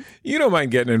problem. You don't mind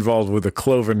getting involved with a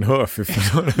cloven hoof, if you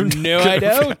know what I'm No, I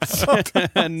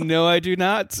don't. No, I do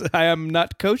not. I am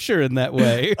not kosher in that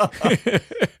way.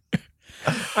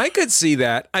 I could see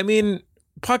that. I mean,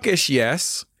 puckish,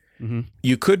 yes. Mm-hmm.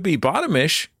 You could be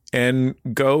bottomish and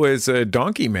go as a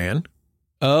donkey man.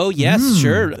 Oh, yes,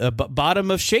 sure.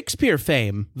 Bottom of Shakespeare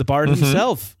fame, the bard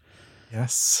himself.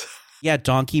 Yes. Yeah,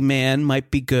 Donkey Man might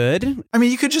be good. I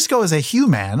mean, you could just go as a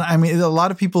human. I mean, a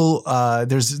lot of people,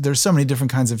 there's so many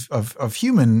different kinds of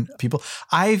human people.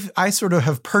 I sort of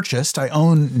have purchased, I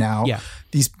own now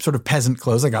these sort of peasant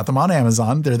clothes. I got them on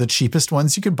Amazon. They're the cheapest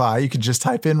ones you could buy. You could just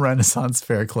type in Renaissance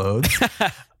Fair clothes.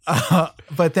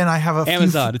 But then I have a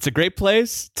Amazon. It's a great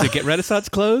place to get Renaissance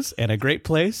clothes and a great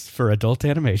place for adult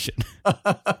animation.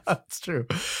 That's true.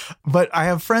 But I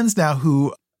have friends now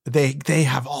who they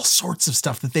have all sorts of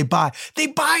stuff that they buy. They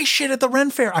buy shit at the Ren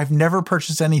Fair. I've never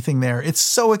purchased anything there. It's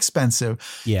so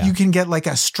expensive. Yeah. You can get like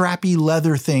a strappy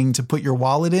leather thing to put your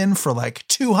wallet in for like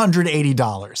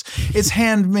 $280. It's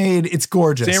handmade. It's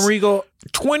gorgeous. Sam Riegel,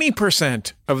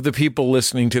 20% of the people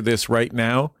listening to this right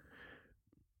now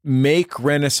make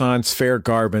Renaissance Fair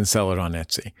garb and sell it on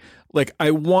Etsy. Like,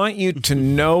 I want you to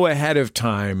know ahead of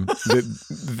time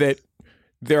that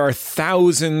there are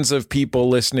thousands of people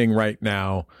listening right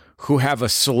now who have a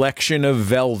selection of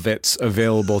velvets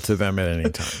available to them at any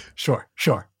time. Sure.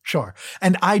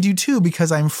 And I do too,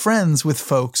 because I'm friends with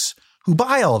folks who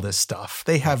buy all this stuff.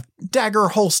 They have dagger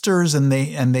holsters and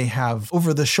they have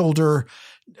over the shoulder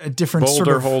different Boulder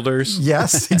sort of holders.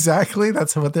 Yes, exactly.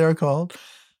 That's what they're called.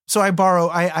 So I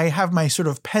have my sort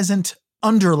of peasant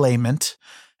underlayment.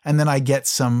 And then I get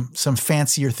some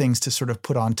fancier things to sort of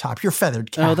put on top. Your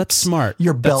feathered caps. Oh, that's smart.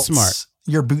 Your belts, that's smart.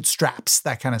 Your bootstraps,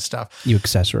 that kind of stuff. You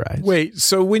accessorize. Wait,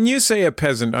 so when you say a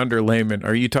peasant underlayment,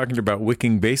 are you talking about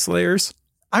wicking base layers?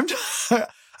 I'm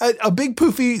a big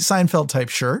poofy Seinfeld type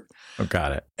shirt. Oh,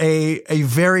 got it. A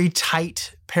very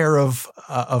tight pair of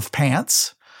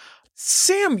pants.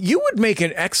 Sam, you would make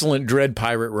an excellent Dread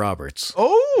Pirate Roberts.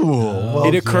 Oh, well,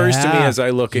 it occurs to me as I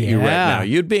look at you right Yeah. now.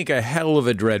 You'd make a hell of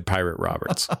a Dread Pirate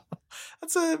Roberts.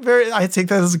 that's I take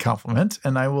that as a compliment,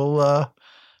 and I will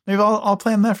maybe I'll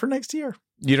plan that for next year.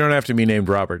 You don't have to be named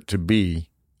Robert to be.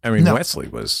 I mean, No. Wesley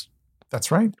was.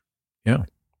 That's right. Yeah.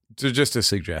 So just a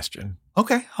suggestion.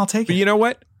 Okay, I'll take But it. you know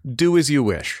what? Do as you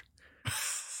wish.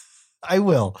 I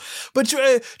will. But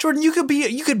Jordan, you could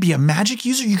be a magic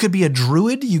user. You could be a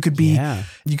druid. You could be. Yeah.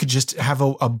 You could just have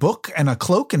a book and a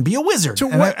cloak and be a wizard. So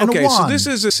and what? a Okay, so wand. this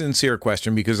is a sincere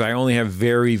question because I only have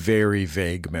very, very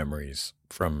vague memories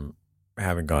from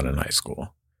having gone in high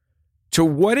school. To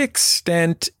what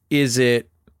extent is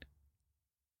it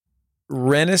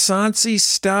Renaissance-y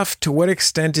stuff? To what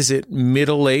extent is it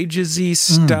Middle Ages-y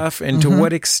stuff? And to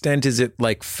what extent is it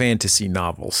like fantasy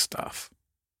novel stuff?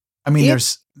 I mean,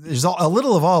 there's a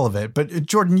little of all of it. But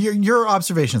Jordan, your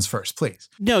observations first, please.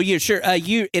 No, you're sure.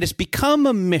 It has become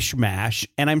a mishmash,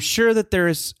 and I'm sure that there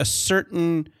is a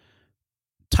certain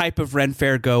type of Ren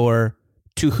Fair goer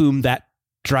to whom that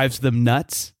drives them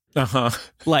nuts. Uh-huh.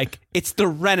 Like, it's the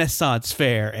Renaissance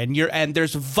Fair, and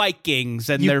there's Vikings,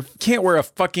 and You they're can't wear a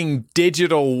fucking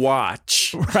digital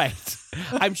watch. right.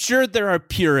 I'm sure there are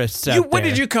purists out When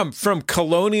there. did you come from?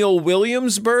 Colonial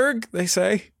Williamsburg, they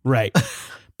say? Right.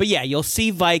 But yeah, you'll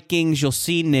see Vikings, you'll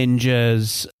see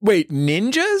ninjas. Wait,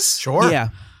 ninjas? Sure. Yeah.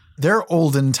 They're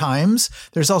olden times.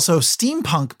 There's also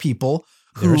steampunk people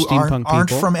There are who steampunk aren't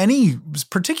people. from any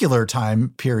particular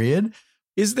time period.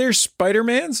 Is there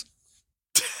Spider-Mans?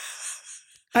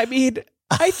 I mean,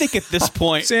 I think at this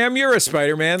point, Sam, you're a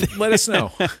Spider-Man. Let us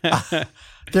know.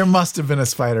 There must have been a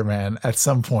Spider-Man at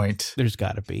some point. there's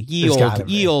got to be. There's gotta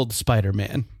be. Ye old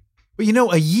Spider-Man. But you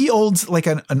know, a ye old, like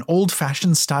an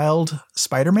old-fashioned styled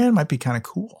Spider-Man might be kind of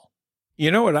cool.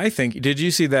 You know what I think? Did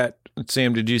you see that,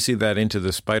 Sam? Did you see that Into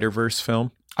the Spider-Verse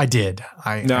film? I did.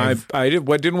 I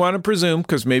didn't want to presume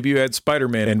because maybe you had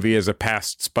Spider-Man envy as a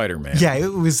past Spider-Man. Yeah,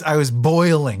 I was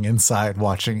boiling inside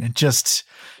watching it, just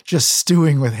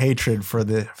stewing with hatred for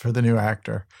the new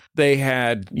actor. They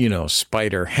had,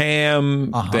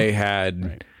 Spider-Ham. Uh-huh. They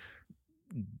had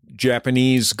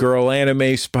Japanese girl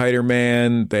anime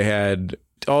Spider-Man. They had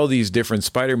all these different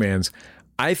Spider-Mans.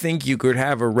 I think you could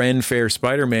have a Ren Fair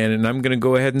Spider-Man, and I'm going to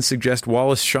go ahead and suggest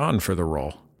Wallace Shawn for the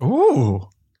role. Ooh.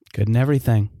 Good and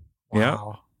everything.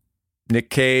 Wow. Nick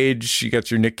Cage, you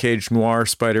got your Nick Cage noir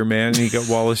Spider-Man, and you got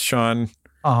Wallace Shawn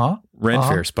Uh-huh. Ren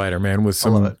Fair Spider-Man with I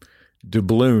love some it.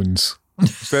 doubloons.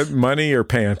 Is that money or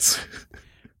pants?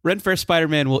 Ren Fair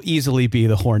Spider-Man will easily be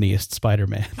the horniest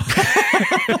Spider-Man.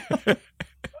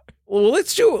 Well,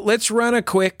 let's run a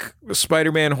quick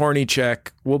Spider-Man horny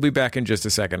check. We'll be back in just a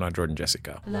second on Jordan Jesse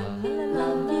Go.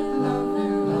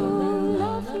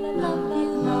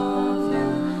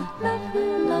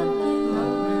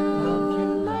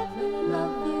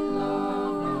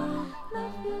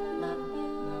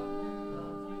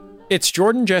 It's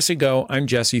Jordan Jesse Go. I'm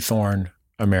Jesse Thorne,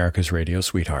 America's radio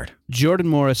sweetheart. Jordan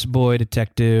Morris, boy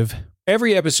detective.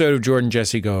 Every episode of Jordan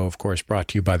Jesse Go, of course, brought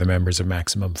to you by the members of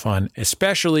Maximum Fun,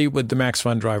 especially with the Max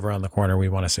Fun Drive around the corner. We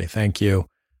want to say thank you.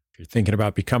 If you're thinking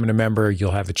about becoming a member,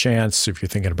 you'll have the chance. If you're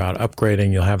thinking about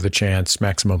upgrading, you'll have the chance.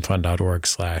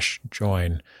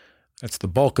 MaximumFun.org/join. That's the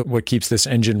bulk of what keeps this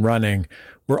engine running.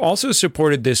 We're also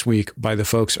supported this week by the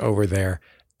folks over there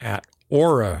at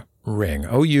Oura Ring,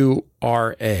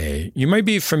 O-U-R-A. You might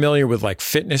be familiar with like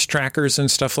fitness trackers and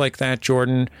stuff like that,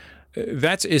 Jordan.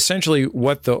 That's essentially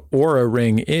what the Oura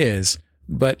Ring is,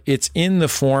 but it's in the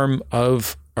form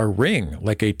of a ring,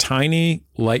 like a tiny,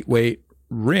 lightweight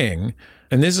ring.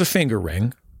 And this is a finger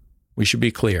ring. We should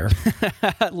be clear.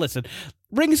 Listen,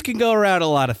 rings can go around a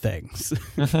lot of things.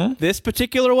 This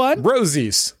particular one?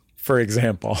 Rosie's, for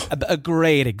example. A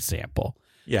great example.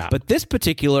 Yeah. But this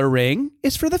particular ring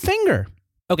is for the finger.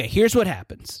 Okay, here's what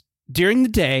happens. During the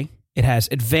day, it has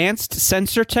advanced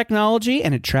sensor technology,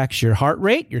 and it tracks your heart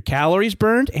rate, your calories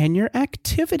burned, and your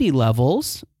activity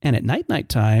levels. And at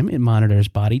nighttime, it monitors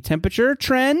body temperature,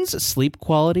 trends, sleep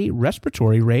quality,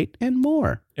 respiratory rate, and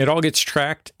more. It all gets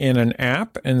tracked in an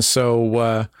app. And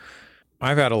so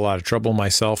I've had a lot of trouble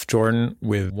myself, Jordan,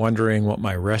 with wondering what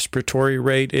my respiratory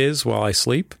rate is while I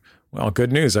sleep. Well,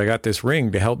 good news. I got this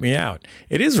ring to help me out.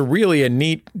 It is really a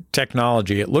neat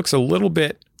technology. It looks a little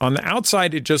bit, on the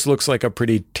outside, it just looks like a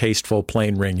pretty tasteful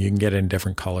plain ring. You can get it in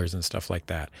different colors and stuff like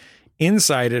that.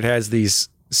 Inside, it has these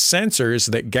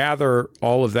sensors that gather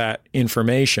all of that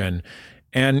information.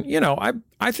 And, you know,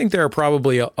 I think there are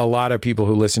probably a lot of people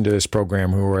who listen to this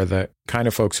program who are the kind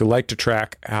of folks who like to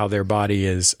track how their body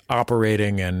is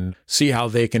operating and see how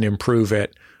they can improve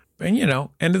it. And, you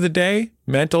know, end of the day,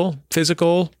 mental,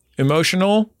 physical,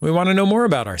 emotional, we want to know more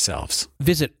about ourselves.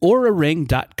 Visit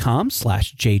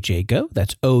auraring.com/JJGo.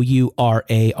 That's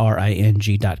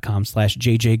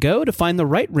OURARING.com/JJGo to find the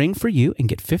right ring for you and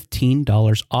get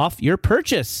 $15 off your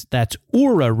purchase. That's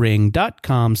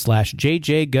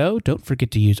auraring.com/JJGo. Don't forget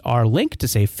to use our link to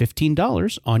save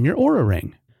 $15 on your Oura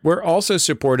Ring. We're also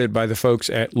supported by the folks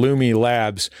at Lumi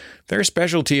Labs. Their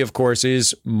specialty, of course,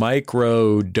 is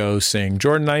micro-dosing.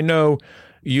 Jordan, I know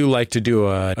you like to do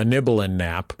a nibble and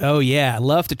nap. Oh, yeah. I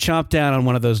love to chomp down on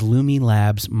one of those Lumi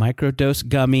Labs microdose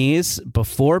gummies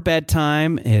before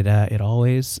bedtime. It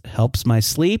always helps my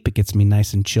sleep. It gets me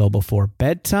nice and chill before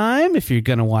bedtime. If you're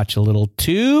going to watch a little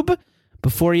tube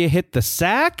before you hit the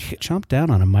sack, chomp down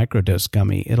on a microdose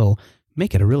gummy. It'll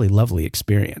make it a really lovely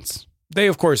experience. They,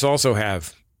 of course, also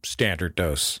have standard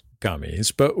dose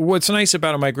gummies. But what's nice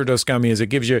about a microdose gummy is it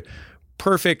gives you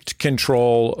perfect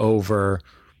control over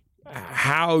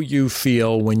how you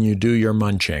feel when you do your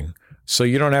munching. So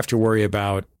you don't have to worry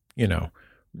about, you know,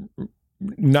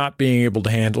 not being able to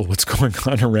handle what's going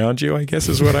on around you, I guess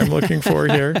is what I'm looking for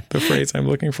here. The phrase I'm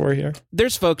looking for here.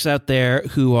 There's folks out there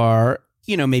who are,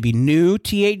 you know, maybe new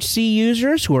THC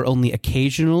users who are only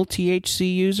occasional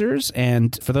THC users.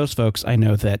 And for those folks, I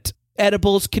know that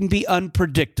edibles can be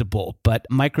unpredictable, but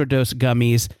microdose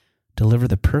gummies deliver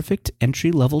the perfect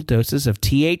entry-level doses of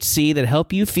THC that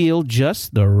help you feel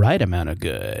just the right amount of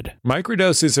good.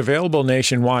 Microdose is available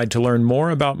nationwide. To learn more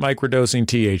about microdosing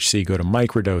THC, go to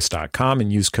microdose.com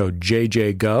and use code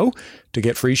JJGO to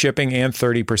get free shipping and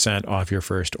 30% off your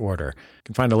first order. You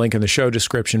can find a link in the show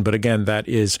description, but again, that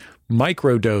is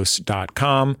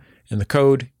microdose.com, and the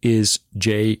code is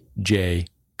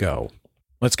JJGO.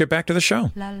 Let's get back to the show.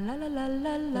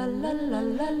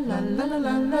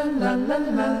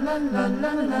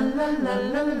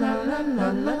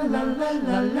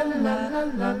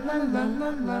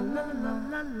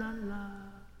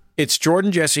 It's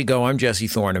Jordan Jesse Go. I'm Jesse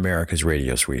Thorne, America's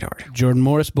radio sweetheart. Jordan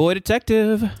Morris, boy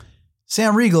detective.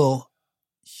 Sam Riegel,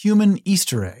 human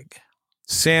Easter egg.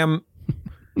 Sam,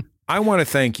 I want to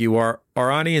thank you. Our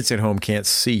audience at home can't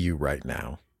see you right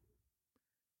now,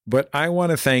 but I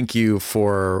want to thank you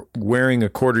for wearing a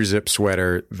quarter zip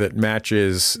sweater that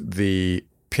matches the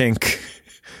pink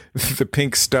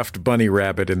stuffed bunny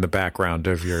rabbit in the background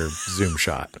of your Zoom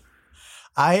shot.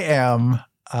 I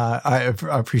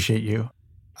appreciate you.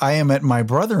 I am at my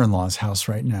brother-in-law's house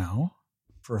right now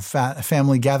for a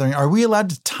family gathering. Are we allowed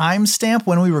to timestamp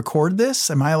when we record this?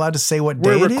 Am I allowed to say what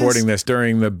day it is? We're recording this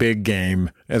during the big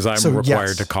game, as I'm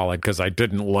required to call it, because I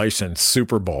didn't license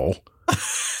Super Bowl.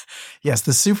 Yes,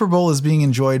 the Super Bowl is being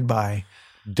enjoyed by...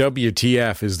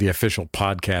 WTF is the official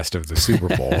podcast of the Super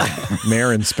Bowl.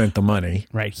 Marin spent the money.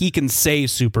 Right. He can say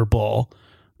Super Bowl.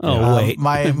 Oh, wait.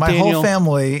 My Daniel, whole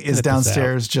family is edit this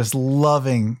downstairs just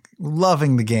loving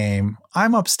the game.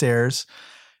 I'm upstairs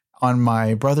on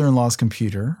my brother-in-law's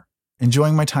computer,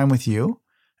 enjoying my time with you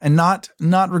and not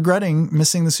regretting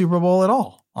missing the Super Bowl at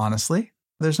all. Honestly,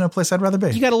 there's no place I'd rather be.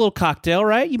 You got a little cocktail,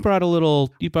 right? You brought a little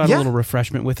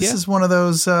refreshment with you. This is one of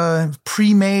those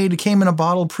pre-made, came in a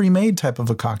bottle pre-made type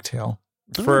of a cocktail.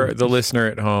 For the listener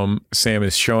at home, Sam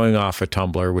is showing off a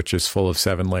tumbler, which is full of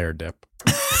 7-layer dip.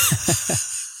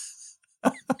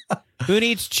 Who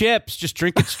needs chips? Just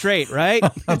drink it straight, right?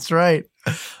 That's right.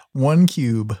 1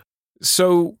 cube.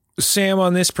 So, Sam,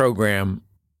 on this program,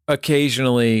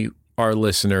 occasionally our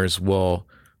listeners will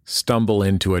stumble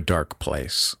into a dark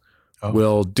place. Oh.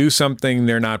 Will do something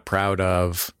they're not proud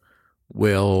of,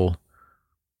 will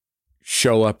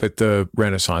show up at the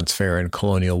Renaissance Fair in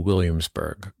Colonial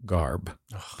Williamsburg garb.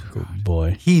 Oh, Good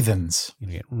boy. Heathens. You're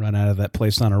going to get run out of that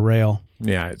place on a rail.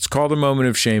 Yeah, it's called a moment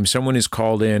of shame. Someone has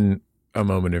called in a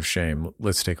moment of shame.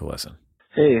 Let's take a listen.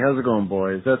 Hey, how's it going,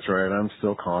 boys? That's right. I'm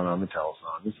still calling on the telephone.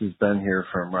 This is Ben here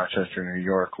from Rochester, New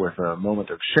York with a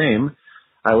moment of shame.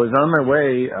 I was on my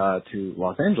way to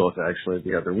Los Angeles, actually,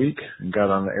 the other week and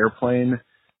got on the airplane.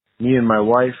 Me and my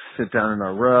wife sit down in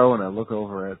our row, and I look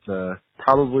over at the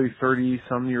probably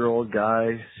 30-some-year-old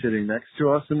guy sitting next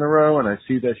to us in the row, and I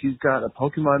see that he's got a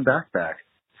Pokemon backpack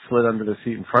slid under the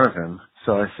seat in front of him.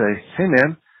 So I say, hey,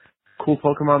 man, cool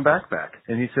Pokemon backpack.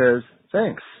 And he says,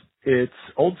 thanks. It's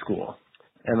old school.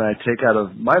 And I take out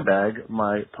of my bag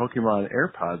my Pokemon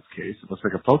AirPods case. It looks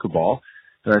like a Pokeball.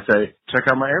 And I say, check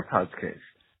out my AirPods case.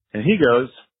 And he goes,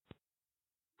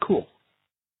 cool.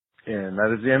 And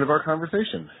that is the end of our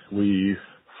conversation. We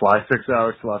fly 6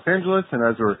 hours to Los Angeles, and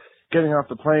as we're getting off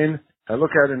the plane, I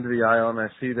look out into the aisle and I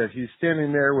see that he's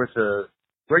standing there with a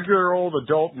regular old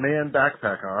adult man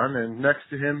backpack on, and next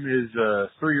to him is a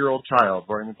 3-year-old child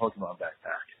wearing a Pokemon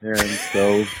backpack. And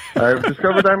so I've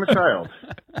discovered I'm a child.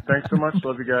 Thanks so much.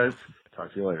 Love you guys.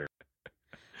 Talk to you later.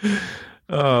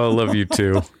 Oh, love you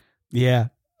too. Yeah.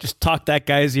 Just talk that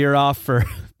guy's ear off for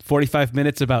 45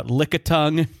 minutes about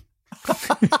Lickitung.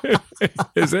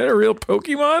 Is that a real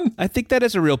Pokemon? I think that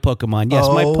is a real Pokemon. Yes,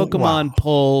 my Pokemon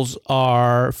polls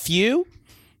are few,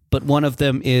 but one of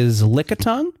them is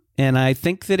Lickitung, and I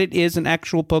think that it is an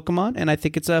actual Pokemon, and I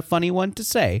think it's a funny one to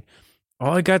say.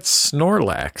 Oh, I got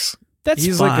Snorlax. He's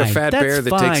He's like a fat bear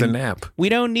that takes a nap. We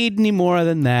don't need any more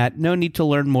than that. No need to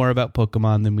learn more about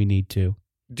Pokemon than we need to.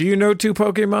 Do you know 2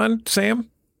 Pokemon,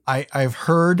 Sam? I've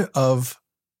heard of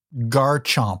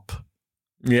Garchomp.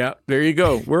 Yeah, there you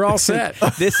go. We're all set.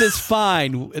 This is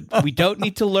fine. We don't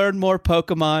need to learn more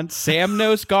Pokemon. Sam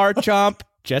knows Garchomp.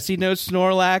 Jesse knows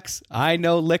Snorlax. I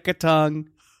know Lickitung.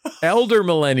 Elder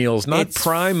millennials, not It's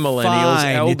prime millennials,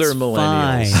 fine. elder It's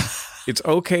millennials. fine. It's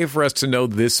okay for us to know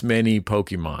this many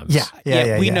Pokemons.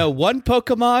 Yeah. We know one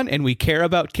Pokemon, and we care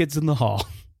about Kids in the Hall.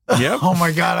 Yep. Oh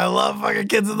my God, I love fucking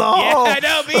Kids in the Hall. Yeah, I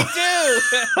know,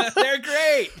 me too. They're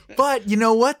great. But you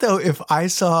know what, though? If I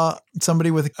saw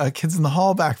somebody with a Kids in the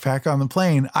Hall backpack on the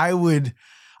plane, I would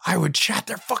chat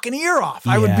their fucking ear off.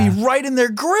 I would be right in their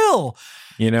grill.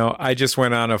 You know, I just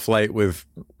went on a flight with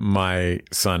my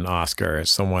son, Oscar.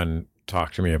 Someone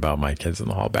talked to me about my Kids in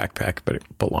the Hall backpack, but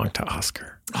it belonged to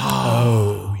Oscar.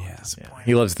 Oh, yes. Yeah.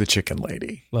 He loves the chicken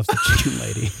lady. Loves the chicken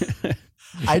lady.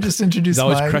 I just introduced He's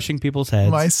always crushing people's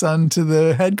heads. my son to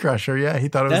the head crusher. Yeah, he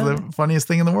thought it was the funniest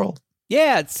thing in the world.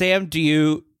 Yeah, Sam,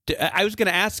 I was going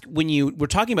to ask, when you were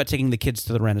talking about taking the kids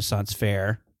to the Renaissance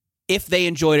Fair, if they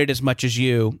enjoyed it as much as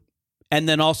you, and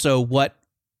then also what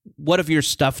of your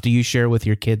stuff do you share with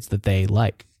your kids that they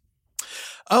like?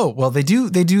 Oh, well, they do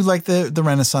like the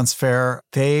Renaissance Fair.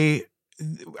 They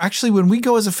actually, when we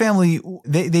go as a family,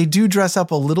 they do dress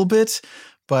up a little bit,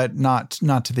 but not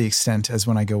to the extent as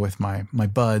when I go with my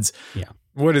buds. Yeah.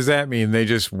 What does that mean? They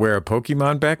just wear a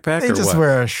Pokemon backpack? They or just what?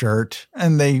 wear a shirt,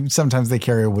 and sometimes they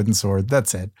carry a wooden sword.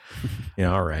 That's it.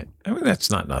 Yeah, all right. I mean, that's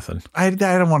not nothing. I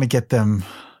don't want to get them.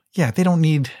 Yeah, they don't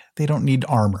need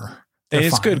armor. And They're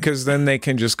it's fine. good because then they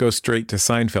can just go straight to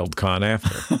Seinfeld Con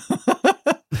after.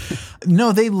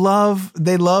 No, they love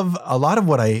a lot of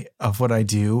what I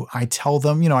do. I tell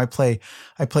them, I play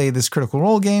this Critical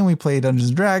Role game. We play Dungeons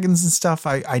and Dragons and stuff.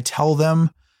 I tell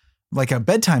them like a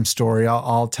bedtime story.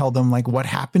 I'll tell them like what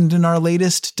happened in our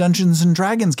latest Dungeons and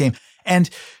Dragons game. And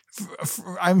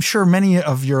I'm sure many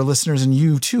of your listeners and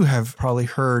you too have probably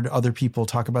heard other people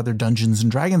talk about their Dungeons and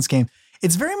Dragons game.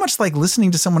 It's very much like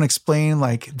listening to someone explain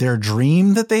like their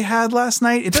dream that they had last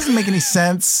night. It doesn't make any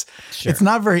sense. Sure. It's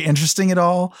not very interesting at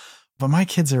all. But my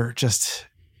kids are just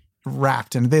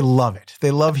wrapped and they love it.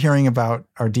 They love hearing about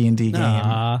our D&D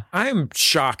game. I'm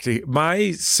shocked.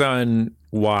 My son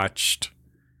watched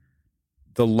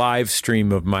the live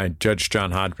stream of my Judge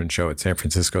John Hodgman show at San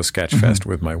Francisco Sketch Fest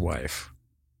with my wife.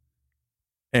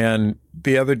 And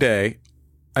the other day,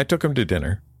 I took him to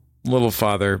dinner. Little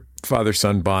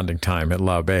father-son bonding time at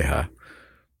La Beja.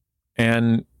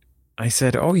 And I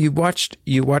said, "Oh, you watched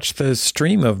the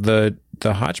stream of the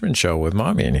Hodgman show with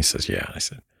Mommy?" And he says, "Yeah." I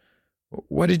said,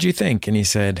 "What did you think?" And he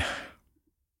said,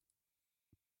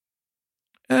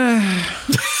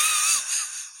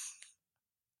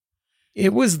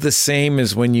 "It was the same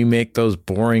as when you make those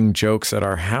boring jokes at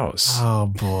our house." Oh,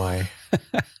 boy.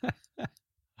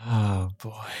 Oh,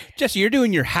 boy. Jesse, you're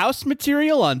doing your house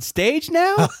material on stage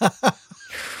now?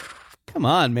 Come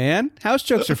on, man. House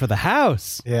jokes are for the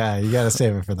house. Yeah, you got to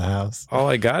save it for the house. All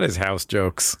I got is house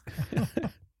jokes.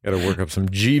 Got to work up some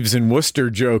Jeeves and Worcester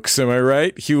jokes. Am I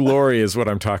right? Hugh Laurie is what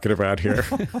I'm talking about here.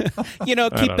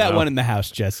 Keep that one in the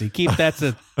house, Jesse. Keep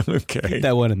okay. Keep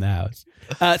that one in the house.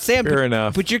 Sam, fair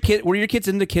enough. Were your kids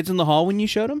into Kids in the Hall when you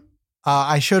showed them?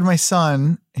 I showed my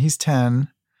son. He's 10.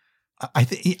 I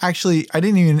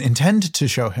didn't even intend to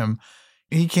show him.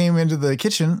 He came into the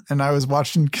kitchen and I was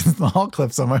watching Kids in the Hall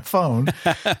clips on my phone.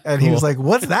 And he was like,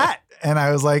 "What's that?" And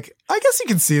I was like, "I guess you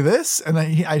can see this." And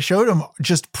I showed him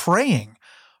just praying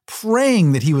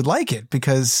that he would like it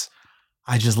because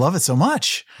I just love it so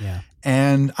much. Yeah.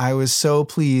 And I was so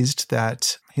pleased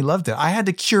that he loved it. I had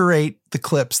to curate the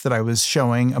clips that I was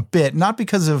showing a bit, not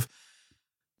because of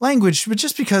language, but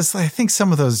just because I think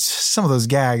some of those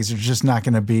gags are just not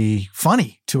going to be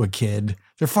funny to a kid.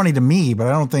 They're funny to me, but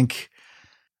I don't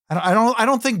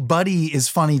think Buddy is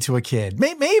funny to a kid.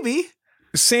 Maybe.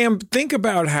 Sam, think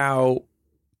about how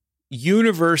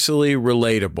universally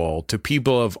relatable to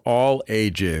people of all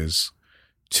ages,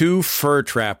 two fur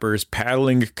trappers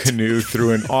paddling a canoe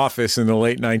through an office in the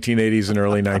late 1980s and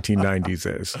early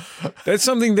 1990s is. That's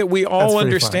something that we all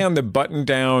understand, the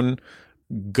button-down,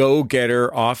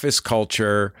 go-getter office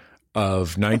culture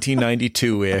of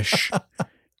 1992-ish.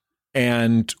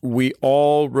 And we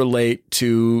all relate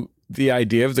to the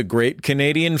idea of the great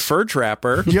Canadian fur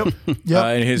trapper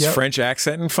and his French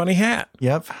accent and funny hat.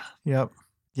 Yep.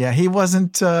 Yeah, he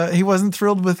wasn't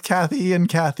thrilled with Kathy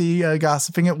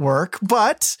gossiping at work,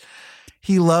 but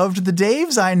he loved the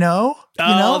Daves I know.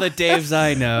 The Daves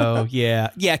I know.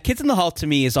 Yeah. Yeah, Kids in the Hall to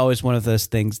me is always one of those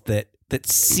things that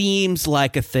seems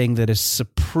like a thing that is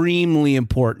supremely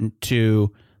important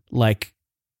to like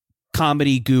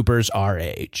comedy goobers our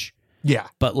age. Yeah.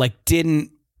 But like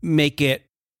didn't make it,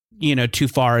 too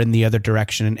far in the other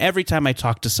direction. And every time I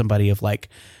talk to somebody of like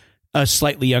a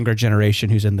slightly younger generation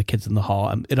who's in the Kids in the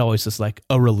Hall, it always is like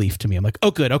a relief to me. I'm like,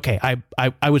 oh, good. Okay. I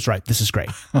was right. This is great.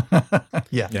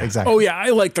 yeah, exactly. Oh yeah. I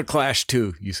like the Clash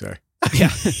too, you say.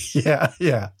 Yeah.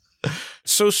 Yeah.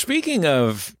 So speaking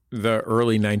of the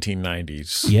early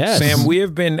 1990s, yes. Sam, we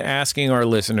have been asking our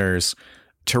listeners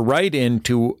to write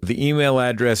into the email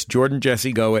address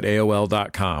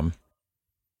jordanjessego@aol.com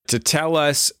to tell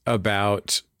us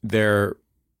about their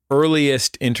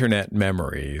earliest internet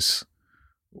memories.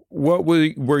 What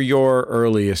were your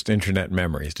earliest internet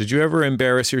memories? Did you ever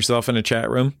embarrass yourself in a chat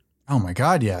room? Oh my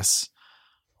God, yes.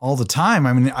 All the time.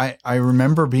 I mean, I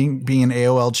remember being in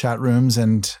AOL chat rooms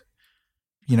and,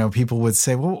 people would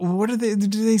say, well, what do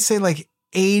they say? Like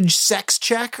age sex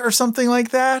check or something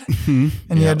like that. And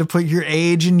you had to put your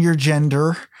age and your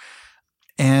gender.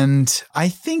 And I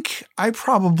think I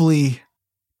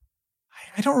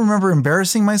don't remember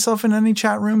embarrassing myself in any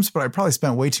chat rooms, but I probably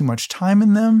spent way too much time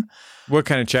in them. What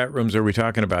kind of chat rooms are we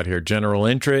talking about here? General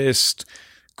interest,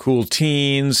 cool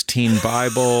teens, teen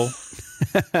Bible?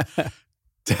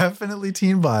 Definitely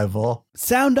teen Bible.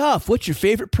 Sound off. What's your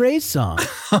favorite praise song?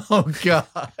 Oh,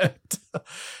 God.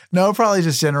 No, probably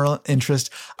just general interest.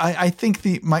 I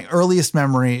think my earliest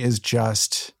memory is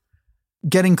just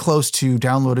getting close to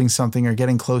downloading something or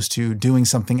getting close to doing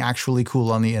something actually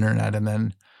cool on the internet. And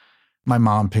then my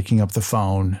mom picking up the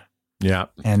phone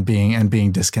and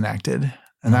being disconnected.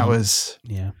 And that was,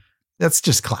 that's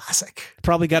just classic.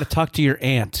 Probably got to talk to your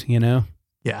aunt, Yeah.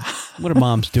 What are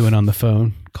moms doing on the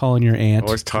phone? Calling your aunt.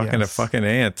 Always talking to fucking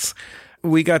ants.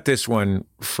 We got this one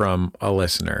from a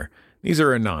listener. These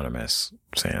are anonymous,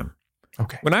 Sam.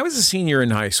 Okay. When I was a senior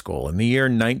in high school in the year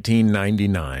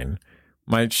 1999,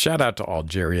 my shout out to all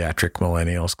geriatric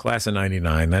millennials, class of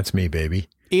 99. That's me, baby.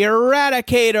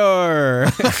 Eradicator,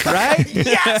 right?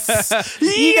 Yes.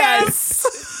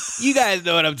 You guys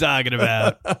know what I'm talking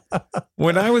about.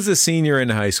 When I was a senior in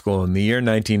high school in the year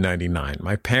 1999,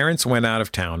 my parents went out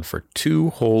of town for 2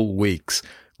 whole weeks,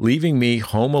 leaving me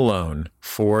home alone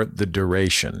for the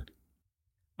duration.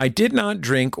 I did not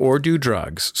drink or do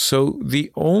drugs, so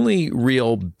the only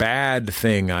real bad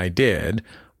thing I did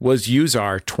was use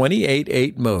our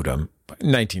 28.8 modem.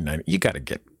 1990. You got to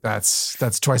get That's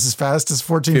twice as fast as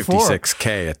 14.4.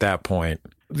 56K at that point.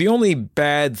 The only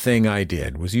bad thing I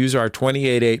did was use our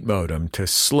 28.8 modem to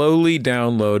slowly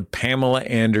download Pamela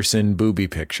Anderson booby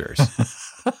pictures.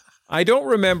 I don't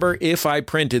remember if I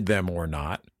printed them or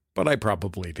not, but I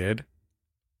probably did.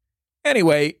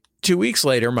 Anyway, 2 weeks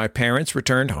later, my parents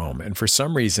returned home, and for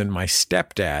some reason, my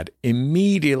stepdad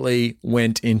immediately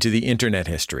went into the internet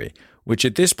history, which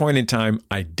at this point in time,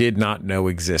 I did not know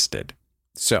existed.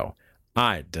 So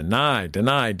I deny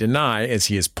as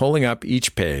he is pulling up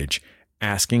each page,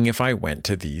 asking if I went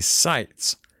to these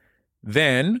sites.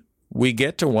 Then we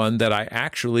get to one that I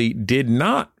actually did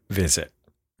not visit.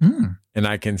 And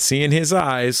I can see in his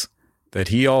eyes that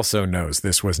he also knows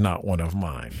this was not one of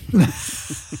mine.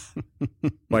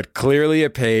 But clearly a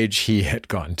page he had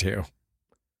gone to.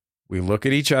 We look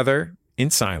at each other in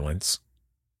silence.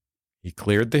 He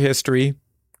cleared the history,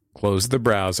 closed the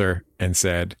browser, and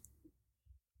said,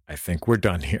 I think we're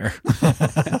done here.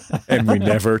 And we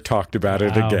never talked about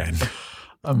it again.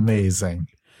 Amazing.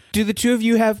 Do the two of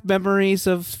you have memories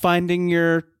of finding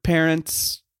your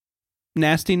parents'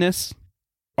 nastiness?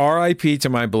 R.I.P. to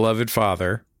my beloved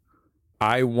father.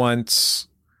 I once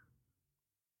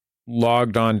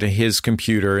logged onto his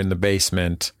computer in the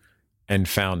basement and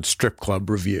found strip club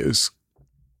reviews.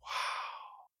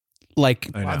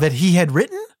 Like that he had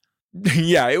written?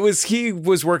 Yeah, he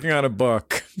was working on a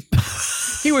book.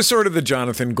 He was sort of the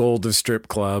Jonathan Gold of strip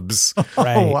clubs.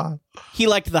 Right. Oh, wow. He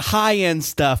liked the high-end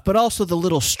stuff, but also the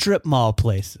little strip mall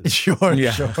places. Sure,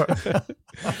 Yeah. sure.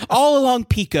 All along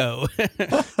Pico.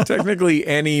 Technically,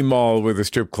 any mall with a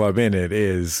strip club in it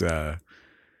is...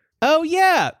 Oh,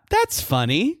 yeah. That's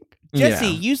funny. Jesse,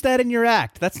 Yeah. use that in your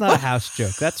act. That's not a house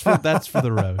joke. That's for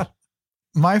the road.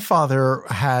 My father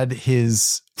had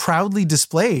proudly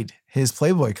displayed his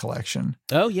Playboy collection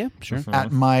Oh, yeah, sure.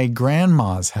 at my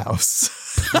grandma's house.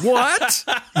 What?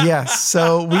 Yes.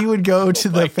 So we would go to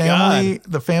my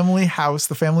the family house,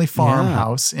 the family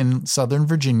farmhouse in Southern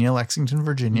Virginia, Lexington,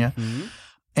 Virginia. Mhm.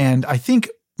 And I think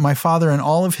my father and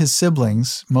all of his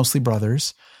siblings, mostly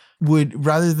brothers, would,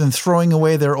 rather than throwing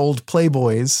away their old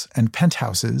Playboys and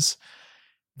penthouses,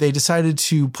 they decided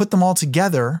to put them all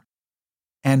together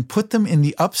and put them in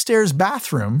the upstairs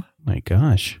bathroom My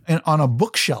gosh. and on a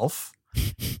bookshelf.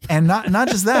 And not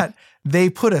just that, they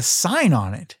put a sign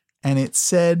on it and it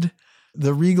said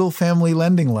the Regal Family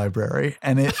Lending Library.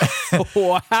 And it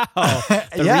Wow. The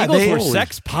Yeah, Regals were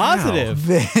sex positive.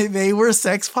 they were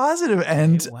sex positive.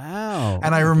 And Wow.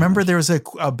 and I remember there was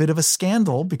a bit of a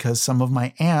scandal because some of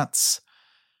my aunts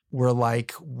were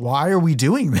like, why are we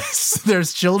doing this?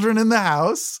 There's children in the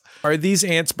house. Are these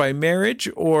aunts by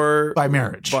marriage or... By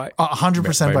marriage. By-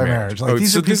 100% by marriage. Like, so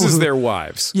this people is who- their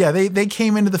wives. Yeah, they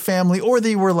came into the family, or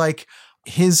they were like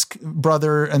his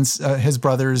brother and his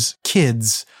brother's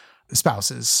kids'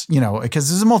 spouses, because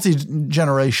there's a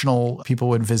multi-generational, people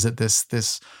would visit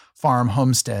this farm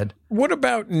homestead. What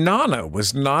about Nana?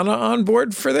 Was Nana on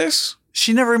board for this?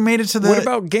 She never made it to the... What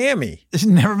about Gammy?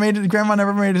 Grandma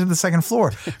never made it to the second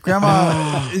floor.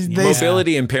 Grandma...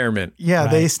 Mobility impairment. Yeah,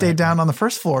 they stayed down on the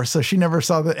first floor, so she never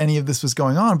saw that any of this was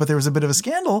going on, but there was a bit of a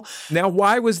scandal. Now,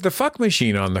 why was the fuck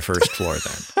machine on the first floor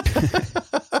then?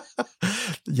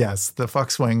 Yes, the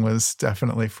fuck swing was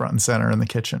definitely front and center in the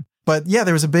kitchen. But yeah,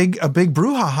 there was a big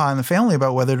brouhaha in the family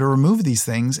about whether to remove these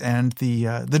things, and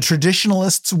the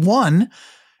traditionalists won,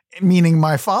 meaning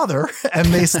my father, and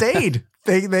they stayed.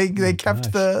 They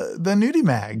kept the nudie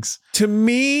mags. To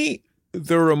me,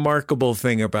 the remarkable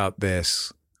thing about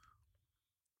this,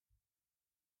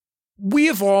 we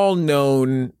have all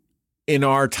known in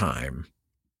our time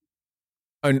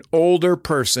an older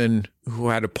person who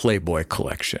had a Playboy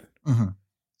collection. Mm-hmm.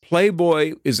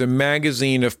 Playboy is a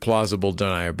magazine of plausible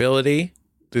deniability.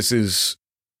 This is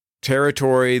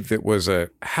territory that was a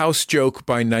house joke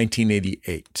by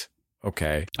 1988.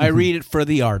 Okay. I read it for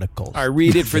the articles. I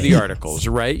read it for the articles,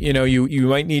 right? You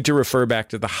might need to refer back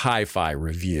to the hi-fi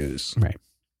reviews. Right.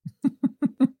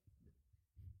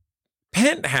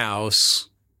 Penthouse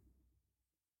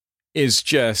is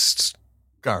just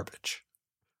Garbage.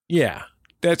 yeah.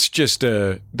 That's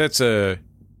a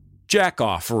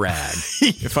jack-off rag,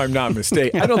 if I'm not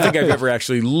mistaken. I don't think I've ever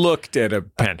actually looked at a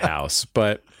Penthouse,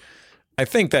 but I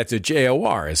think that's a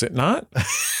JOR, is it not?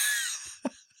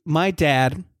 My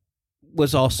dad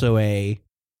was also a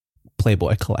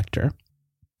Playboy collector.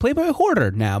 Playboy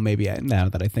hoarder now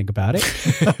that I think about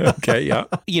it. Okay,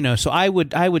 yeah. So I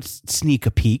would sneak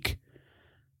a peek.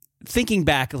 thinking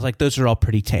back, like those are all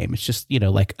pretty tame. It's just,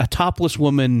 like a topless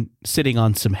woman sitting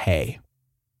on some hay.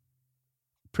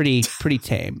 Pretty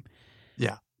tame.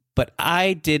 Yeah. But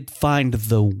I did find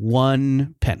the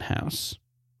one penthouse.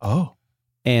 Oh.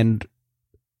 And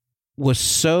was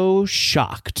so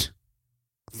shocked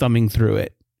thumbing through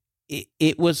it.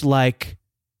 It was like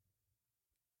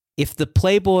if the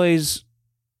Playboys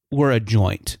were a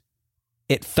joint,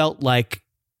 it felt like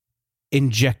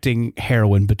injecting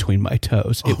heroin between my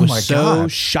toes. It was so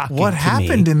shocking. What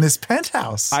happened in this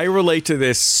penthouse? I relate to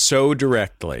this so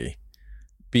directly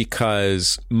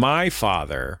because my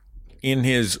father in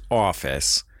his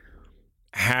office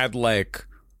had like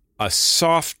a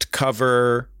soft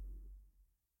cover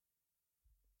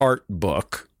art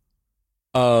book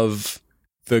of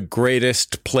the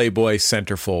greatest Playboy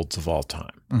centerfolds of all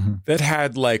time that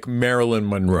had like Marilyn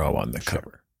Monroe on the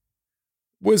cover.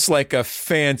 Was like a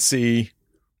fancy,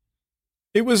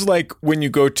 it was like when you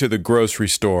go to the grocery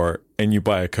store and you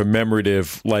buy a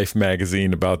commemorative Life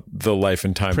magazine about the life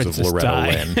and times Princess of Loretta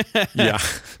Di. Lynn. Yeah.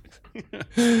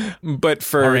 But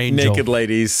for naked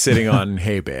ladies sitting on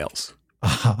hay bales.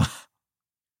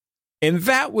 And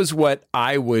that was what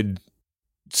I would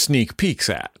sneak peeks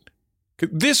at.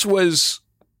 This was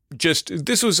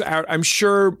out. I'm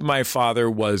sure my father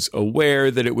was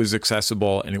aware that it was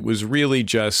accessible, and it was really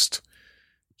just,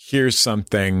 here's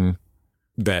something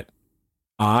that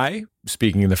I,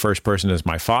 speaking in the first person as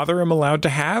my father, am allowed to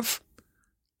have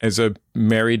as a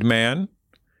married man.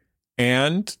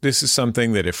 And this is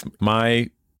something that if my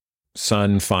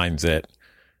son finds it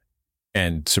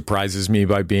and surprises me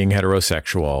by being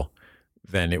heterosexual,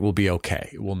 then it will be okay.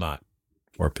 It will not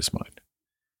warp his mind.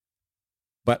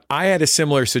 But I had a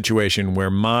similar situation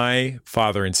where my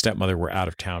father and stepmother were out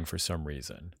of town for some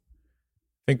reason.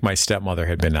 I think my stepmother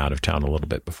had been out of town a little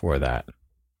bit before that.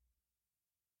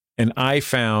 And I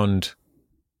found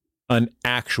an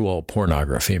actual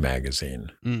pornography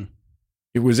magazine.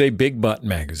 It was a big butt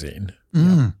magazine.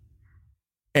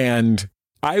 And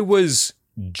I was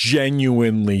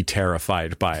genuinely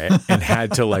terrified by it and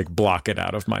had to like block it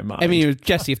out of my mind. I mean,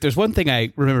 Jesse, if there's one thing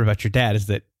I remember about your dad is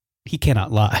that he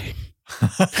cannot lie.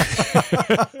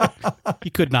 He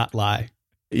could not lie.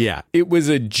 Yeah, it was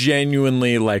a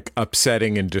genuinely like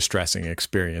upsetting and distressing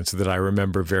experience that I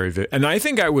remember very vividly. And I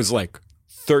think I was like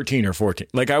 13 or 14.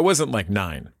 Like I wasn't like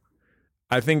 9.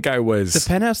 I think I was. The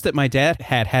penthouse that my dad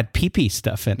had pee-pee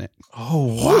stuff in it.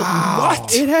 Oh, wow.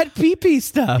 What? It had pee-pee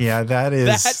stuff. Yeah, that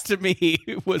to me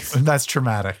was. That's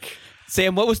traumatic.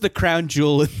 Sam, what was the crown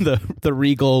jewel in the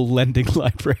Regal lending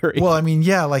library? Well, I mean,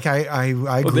 yeah, like I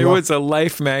grew there up. was a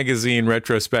Life magazine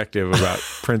retrospective about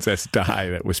Princess Di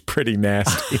that was pretty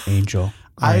nasty. Angel.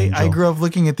 I grew up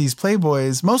looking at these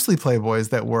Playboys, mostly Playboys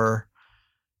that were,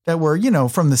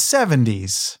 from the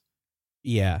 70s.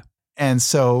 Yeah. And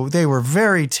so they were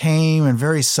very tame and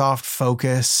very soft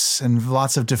focus and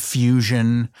lots of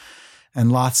diffusion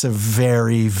and lots of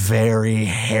very, very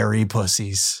hairy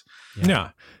pussies. Yeah.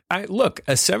 Look,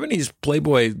 a 70s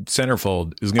Playboy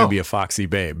centerfold is going to be a foxy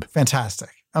babe. Fantastic.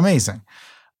 Amazing.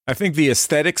 I think the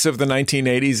aesthetics of the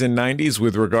 1980s and 90s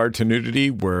with regard to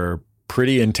nudity were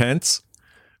pretty intense.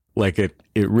 Like it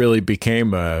really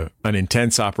became an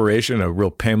intense operation, a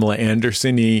real Pamela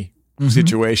Anderson-y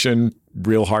situation,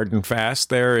 real hard and fast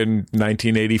there in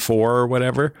 1984 or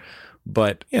whatever.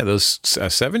 But yeah, those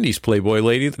 70s Playboy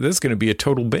lady, that's going to be a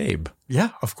total babe.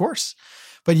 Yeah, of course.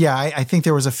 But yeah, I think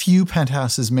there was a few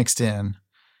penthouses mixed in.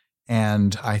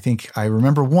 And I think I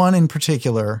remember one in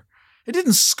particular. It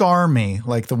didn't scar me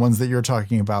like the ones that you're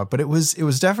talking about, but it was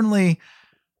definitely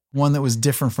one that was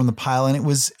different from the pile. And it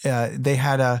was, they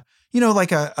had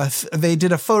they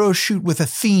did a photo shoot with a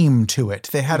theme to it.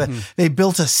 They had they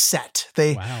built a set.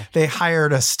 They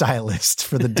hired a stylist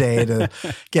for the day to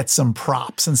get some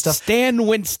props and stuff. Stan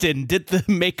Winston did the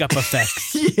makeup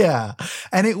effects. Yeah.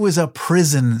 And it was a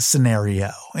prison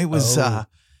scenario. It was, and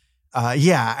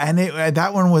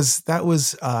that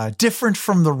was different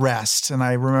from the rest. And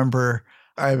I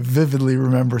vividly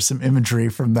remember some imagery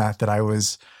from that I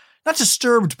was not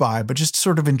disturbed by, but just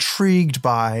sort of intrigued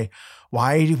by.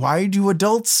 Why do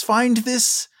adults find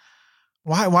this?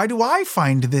 Why do I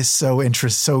find this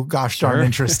so gosh darn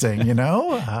interesting, you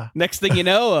know? Next thing you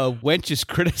know, a wench is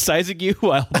criticizing you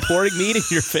while pouring meat in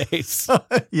your face.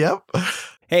 Yep.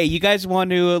 Hey, you guys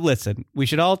want to listen? We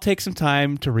should all take some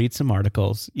time to read some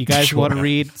articles. You guys want to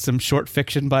read some short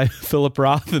fiction by Philip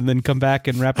Roth and then come back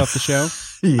and wrap up the show?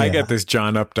 I got this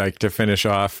John Updike to finish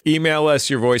off. Email us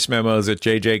your voice memos at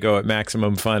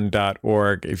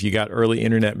jjgo@maximumfun.org. If you got early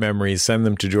internet memories, send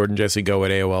them to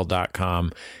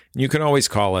jordanjessego@aol.com. You can always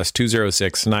call us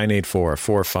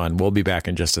 206-984-4FUN. We'll be back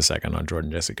in just a second on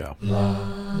Jordan Jesse Go.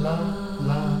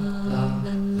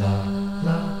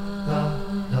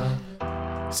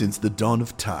 Since the dawn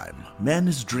of time, man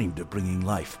has dreamed of bringing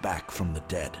life back from the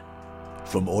dead.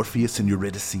 From Orpheus and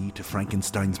Eurydice to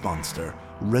Frankenstein's monster,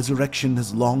 resurrection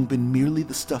has long been merely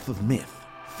the stuff of myth,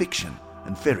 fiction,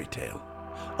 and fairy tale.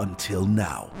 Until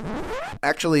now.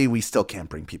 Actually, we still can't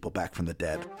bring people back from the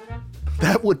dead.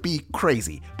 That would be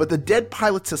crazy, but the Dead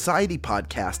Pilot Society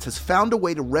podcast has found a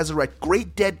way to resurrect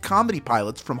great dead comedy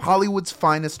pilots from Hollywood's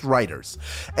finest writers.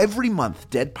 Every month,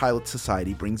 Dead Pilot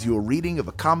Society brings you a reading of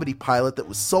a comedy pilot that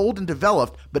was sold and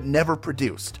developed but never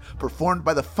produced, performed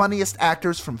by the funniest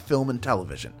actors from film and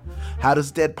television. How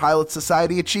does Dead Pilot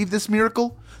Society achieve this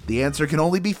miracle? The answer can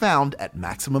only be found at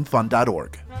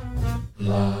MaximumFun.org.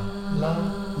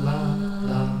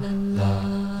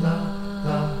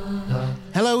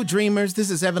 Hello, dreamers. This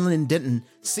is Evelyn Denton,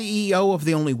 CEO of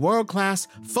the only world-class,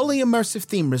 fully immersive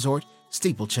theme resort,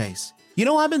 Steeplechase. You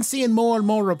know, I've been seeing more and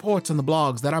more reports on the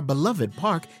blogs that our beloved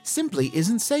park simply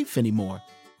isn't safe anymore.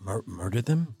 Murder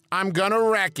them? I'm gonna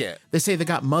wreck it. They say they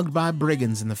got mugged by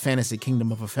brigands in the fantasy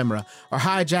kingdom of ephemera, or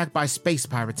hijacked by space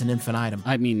pirates in infinitum.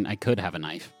 I mean, I could have a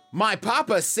knife. My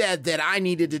papa said that I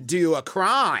needed to do a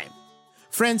crime.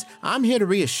 Friends, I'm here to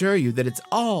reassure you that it's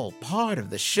all part of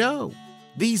the show.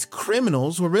 These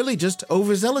criminals were really just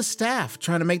overzealous staff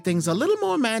trying to make things a little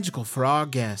more magical for our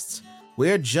guests.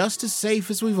 We're just as safe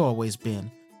as we've always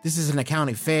been. This isn't a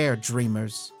county fair,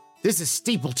 dreamers. This is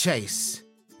Steeplechase.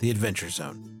 The Adventure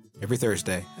Zone. Every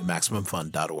Thursday at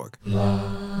MaximumFun.org.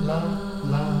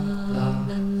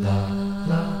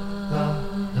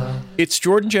 It's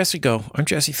Jordan Jesse Go. I'm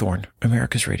Jesse Thorne,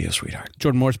 America's radio sweetheart.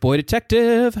 Jordan Morris, boy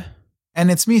detective.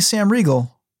 And it's me, Sam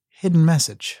Riegel, hidden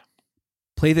message.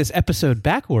 Play this episode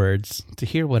backwards to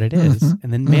hear what it is,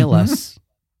 and then mail us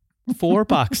 4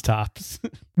 box tops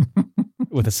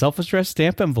with a self-addressed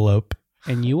stamp envelope,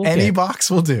 and you will Any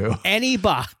box will do. Any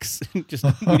box. Just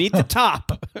we need the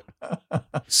top.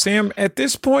 Sam, at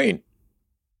this point,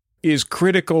 is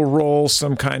Critical Role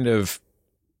some kind of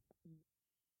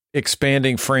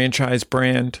expanding franchise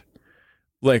brand?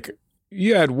 Like,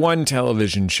 you had one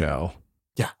television show.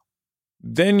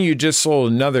 Then you just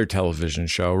sold another television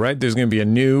show, right? There's going to be a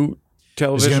new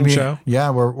television show?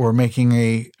 Yeah, we're making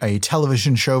a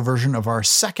television show version of our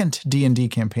second D&D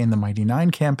campaign, the Mighty Nine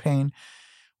campaign.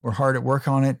 We're hard at work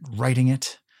on it, writing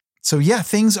it. So yeah,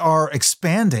 things are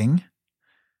expanding.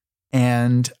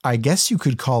 And I guess you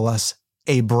could call us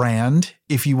a brand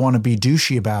if you want to be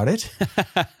douchey about it.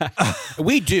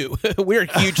 We do. We're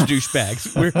huge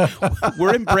douchebags.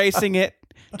 We're embracing it.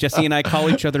 Jesse and I call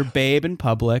each other babe in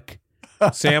public.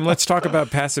 Sam, let's talk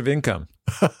about passive income.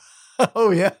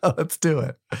 Oh yeah, let's do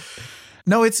it.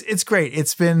 No, it's great.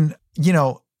 It's been,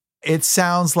 it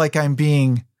sounds like I'm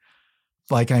being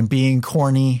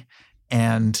corny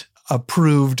and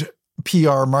approved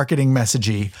PR marketing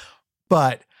messagey,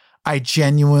 but I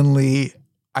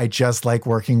just like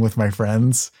working with my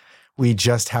friends. We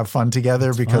just have fun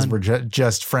together because we're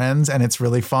just friends, and it's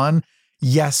really fun.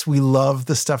 Yes, we love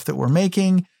the stuff that we're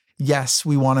making. Yes,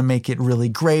 we want to make it really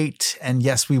great. And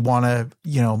yes, we want to,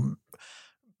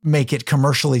 make it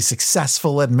commercially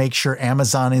successful and make sure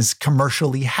Amazon is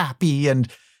commercially happy and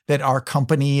that our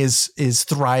company is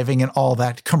thriving and all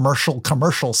that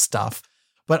commercial stuff.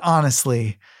 But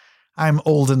honestly, I'm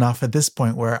old enough at this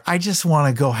point where I just want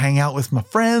to go hang out with my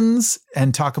friends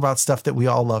and talk about stuff that we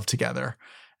all love together.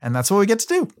 And that's what we get to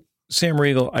do. Sam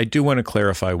Riegel, I do want to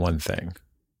clarify one thing.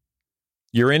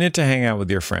 You're in it to hang out with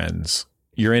your friends.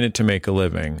 You're in it to make a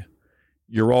living.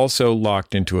 You're also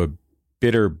locked into a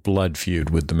bitter blood feud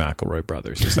with the McElroy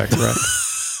brothers. Is that correct?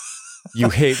 You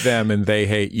hate them and they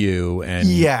hate you, and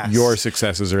your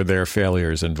successes are their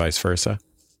failures and vice versa.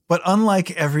 But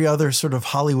unlike every other sort of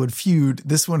Hollywood feud,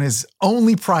 this one is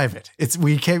only private.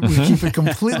 We keep it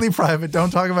completely private.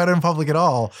 Don't talk about it in public at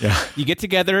all. Yeah. You get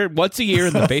together once a year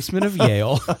in the basement of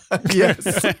Yale.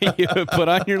 Yes. You put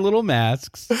on your little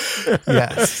masks.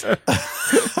 Yes.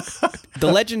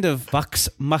 The Legend of Vox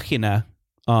Machina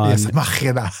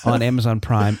on Amazon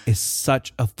Prime is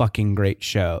such a fucking great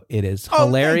show. It is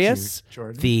hilarious. Thank you,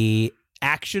 Jordan. The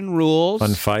action rules.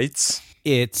 Fun fights.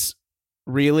 It's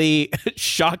really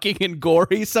shocking and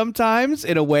gory sometimes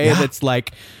in a way that's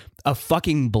like a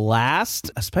fucking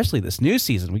blast, especially this new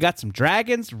season. We got some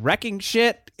dragons wrecking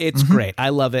shit. It's great. I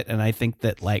love it. And I think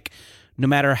that, like, no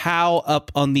matter how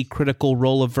up on the Critical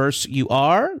Role-averse you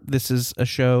are, this is a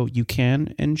show you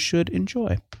can and should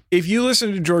enjoy. If you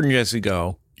listen to Jordan Jesse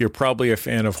Go, you're probably a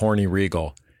fan of Horny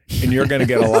Regal. And you're going to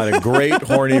get a lot of great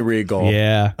Horny Regal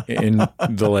in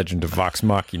The Legend of Vox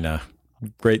Machina.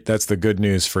 Great. That's the good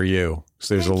news for you.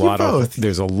 So there's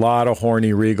there's a lot of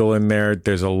Horny Regal in there.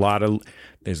 There's a lot of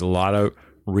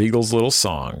Regal's little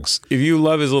songs. If you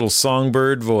love his little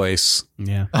songbird voice.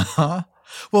 Yeah.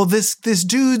 Well, this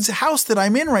dude's house that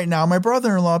I'm in right now, my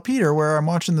brother-in-law, Peter, where I'm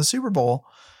watching the Super Bowl,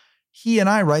 he and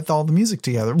I write all the music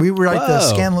together. We write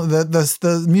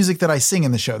the music that I sing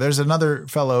in the show. There's another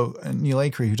fellow, Neil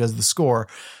Acree, who does the score.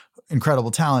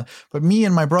 Incredible talent. But me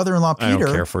and my brother-in-law, Peter. I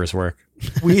don't care for his work.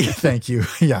 Thank you.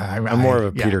 Yeah. I'm more of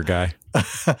a Peter guy.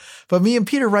 But me and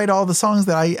Peter write all the songs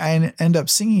that I end up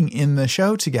singing in the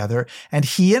show together. And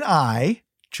he and I,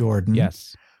 Jordan.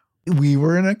 Yes. We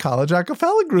were in a college a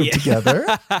cappella group together.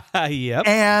 Yep.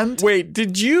 And wait,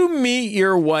 did you meet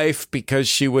your wife because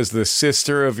she was the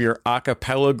sister of your a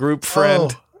cappella group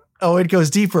friend? Oh, it goes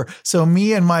deeper. So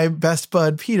me and my best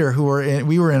bud, Peter,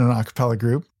 we were in an a cappella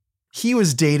group. He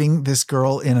was dating this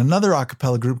girl in another a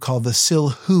cappella group called the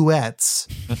Silhouettes.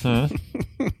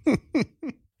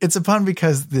 It's a pun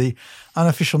because the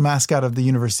unofficial mascot of the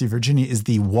University of Virginia is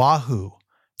the wahoo.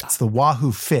 It's the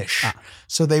wahoo fish.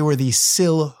 So they were the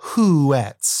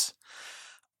Silhouettes.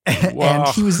 And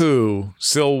he was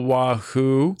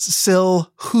Silwahoo.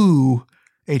 Silhoo,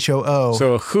 H-O-O.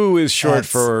 So who is short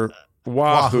for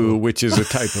wahoo, which is a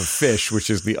type of fish,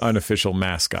 which is the unofficial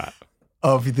mascot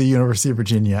of the University of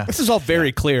Virginia. This is all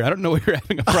very clear. I don't know what you're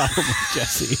having a problem with,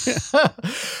 Jesse.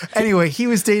 Anyway, he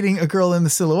was dating a girl in the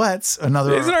Silhouettes.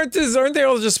 Aren't they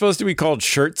all just supposed to be called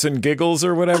Shirts and Giggles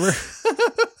or whatever?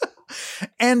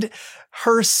 And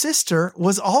her sister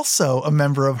was also a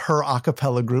member of her a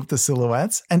cappella group, the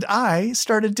Silhouettes, and I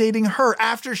started dating her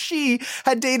after she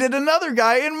had dated another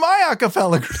guy in my a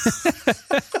cappella group.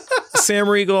 Sam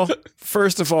Riegel,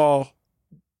 first of all,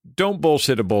 don't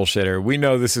bullshit a bullshitter. We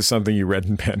know this is something you read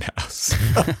in Penthouse.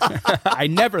 I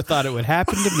never thought it would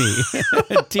happen to me.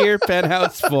 Dear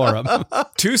Penthouse Forum.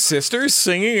 Two sisters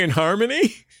singing in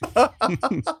harmony?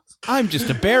 I'm just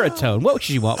a baritone. What would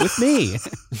you want with me?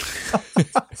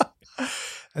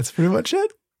 That's pretty much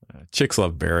it. Chicks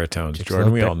love baritones,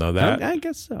 Jordan. We all know that. I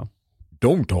guess so.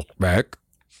 Don't talk back.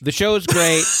 The show is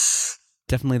great.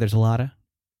 Definitely there's a lot of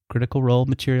Critical Role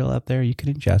material out there you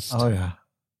can ingest. Oh, yeah.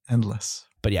 Endless.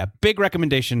 But yeah, big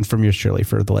recommendation from yours truly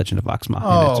for The Legend of Vox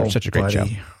Machina. It's such a great show.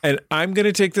 And I'm going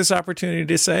to take this opportunity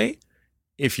to say,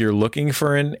 if you're looking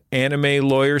for an anime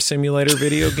lawyer simulator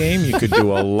video game, you could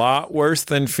do a lot worse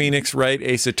than Phoenix Wright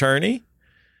Ace Attorney.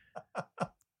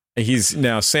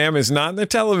 Sam is not in the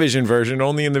television version,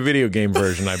 only in the video game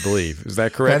version, I believe. Is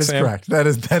that correct, Sam? That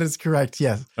is correct. That is correct,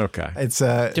 yes. Okay. It's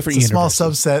a small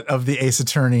subset of the Ace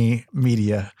Attorney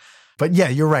media. But yeah,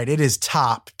 you're right. It is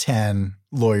top 10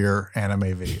 lawyer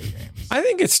anime video games. I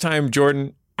think it's time,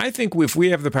 Jordan. I think if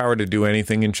we have the power to do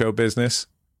anything in show business,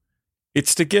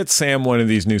 it's to get Sam one of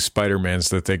these new Spider-Mans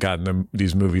that they got in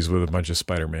these movies with a bunch of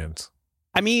Spider-Mans.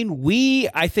 I mean,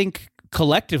 I think,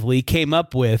 collectively came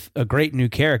up with a great new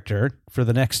character for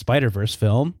the next Spider-Verse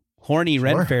film, horny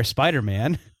Ren Fair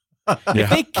Spider-Man. If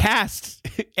they cast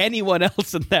anyone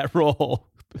else in that role,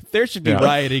 there should be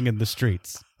rioting in the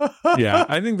streets. Yeah,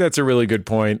 I think that's a really good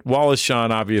point. Wallace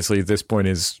Shawn, obviously, at this point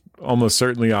is almost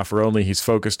certainly offer only. He's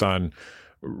focused on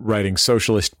writing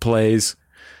socialist plays.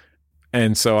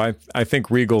 And so I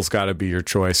think Regal's got to be your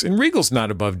choice. And Regal's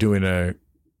not above doing the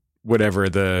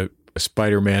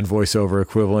Spider-Man voiceover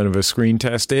equivalent of a screen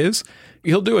test is.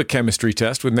 He'll do a chemistry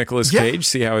test with Nicolas Cage,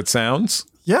 see how it sounds.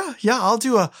 Yeah. I'll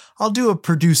do a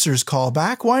producer's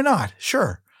callback. Why not?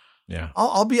 Sure. Yeah.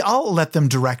 I'll let them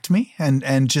direct me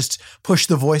and just push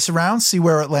the voice around, see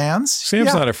where it lands.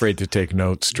 Sam's not afraid to take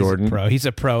notes, Jordan. He's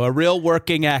a pro, a real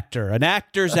working actor, an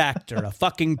actor's actor, a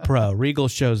fucking pro. Regal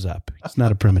shows up. He's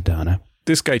not a prima donna.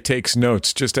 This guy takes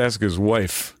notes. Just ask his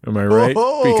wife. Am I right?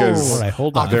 Because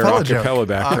hold on. They're a cappella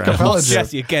backgrounds.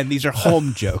 Jesse, again, these are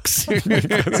home jokes.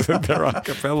 They're a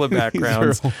cappella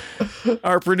backgrounds.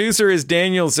 Our producer is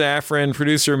Daniel Zaffron,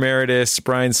 producer emeritus,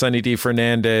 Brian Sunny D.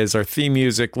 Fernandez. Our theme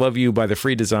music, Love You by The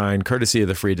Free Design, courtesy of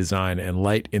The Free Design and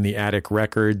Light in the Attic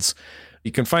Records.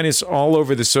 You can find us all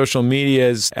over the social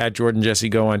medias at Jordan Jesse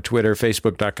Go on Twitter,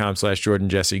 Facebook.com/Jordan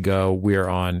Jesse Go. We're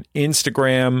on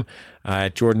Instagram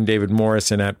at Jordan David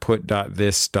Morris and at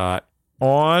put.this.on.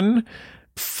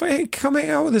 Come hang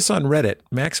out with us on Reddit,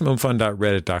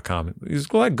 maximumfun.reddit.com. There's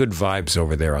a lot of good vibes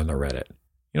over there on the Reddit.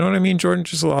 You know what I mean, Jordan?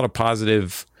 Just a lot of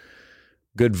positive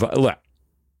good vibe.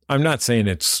 I'm not saying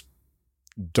it's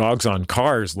Dogs on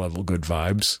Cars level good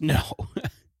vibes. No.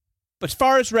 But as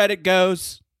far as Reddit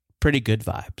goes, pretty good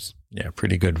vibes. Yeah,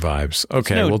 pretty good vibes.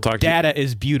 Okay, No, we'll talk to data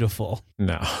is beautiful.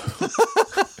 No.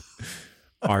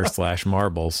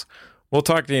 r/marbles. We'll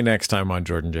talk to you next time on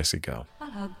Jordan Jesse Go.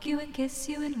 I'll hug you and kiss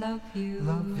you and love you.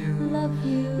 Love you. Love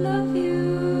you. Love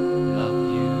you.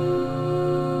 Love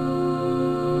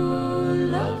you.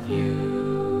 Love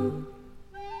you.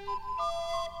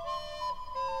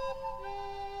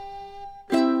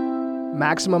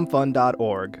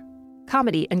 MaximumFun.org.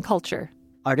 Comedy and culture.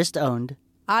 Artist owned.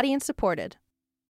 Audience supported.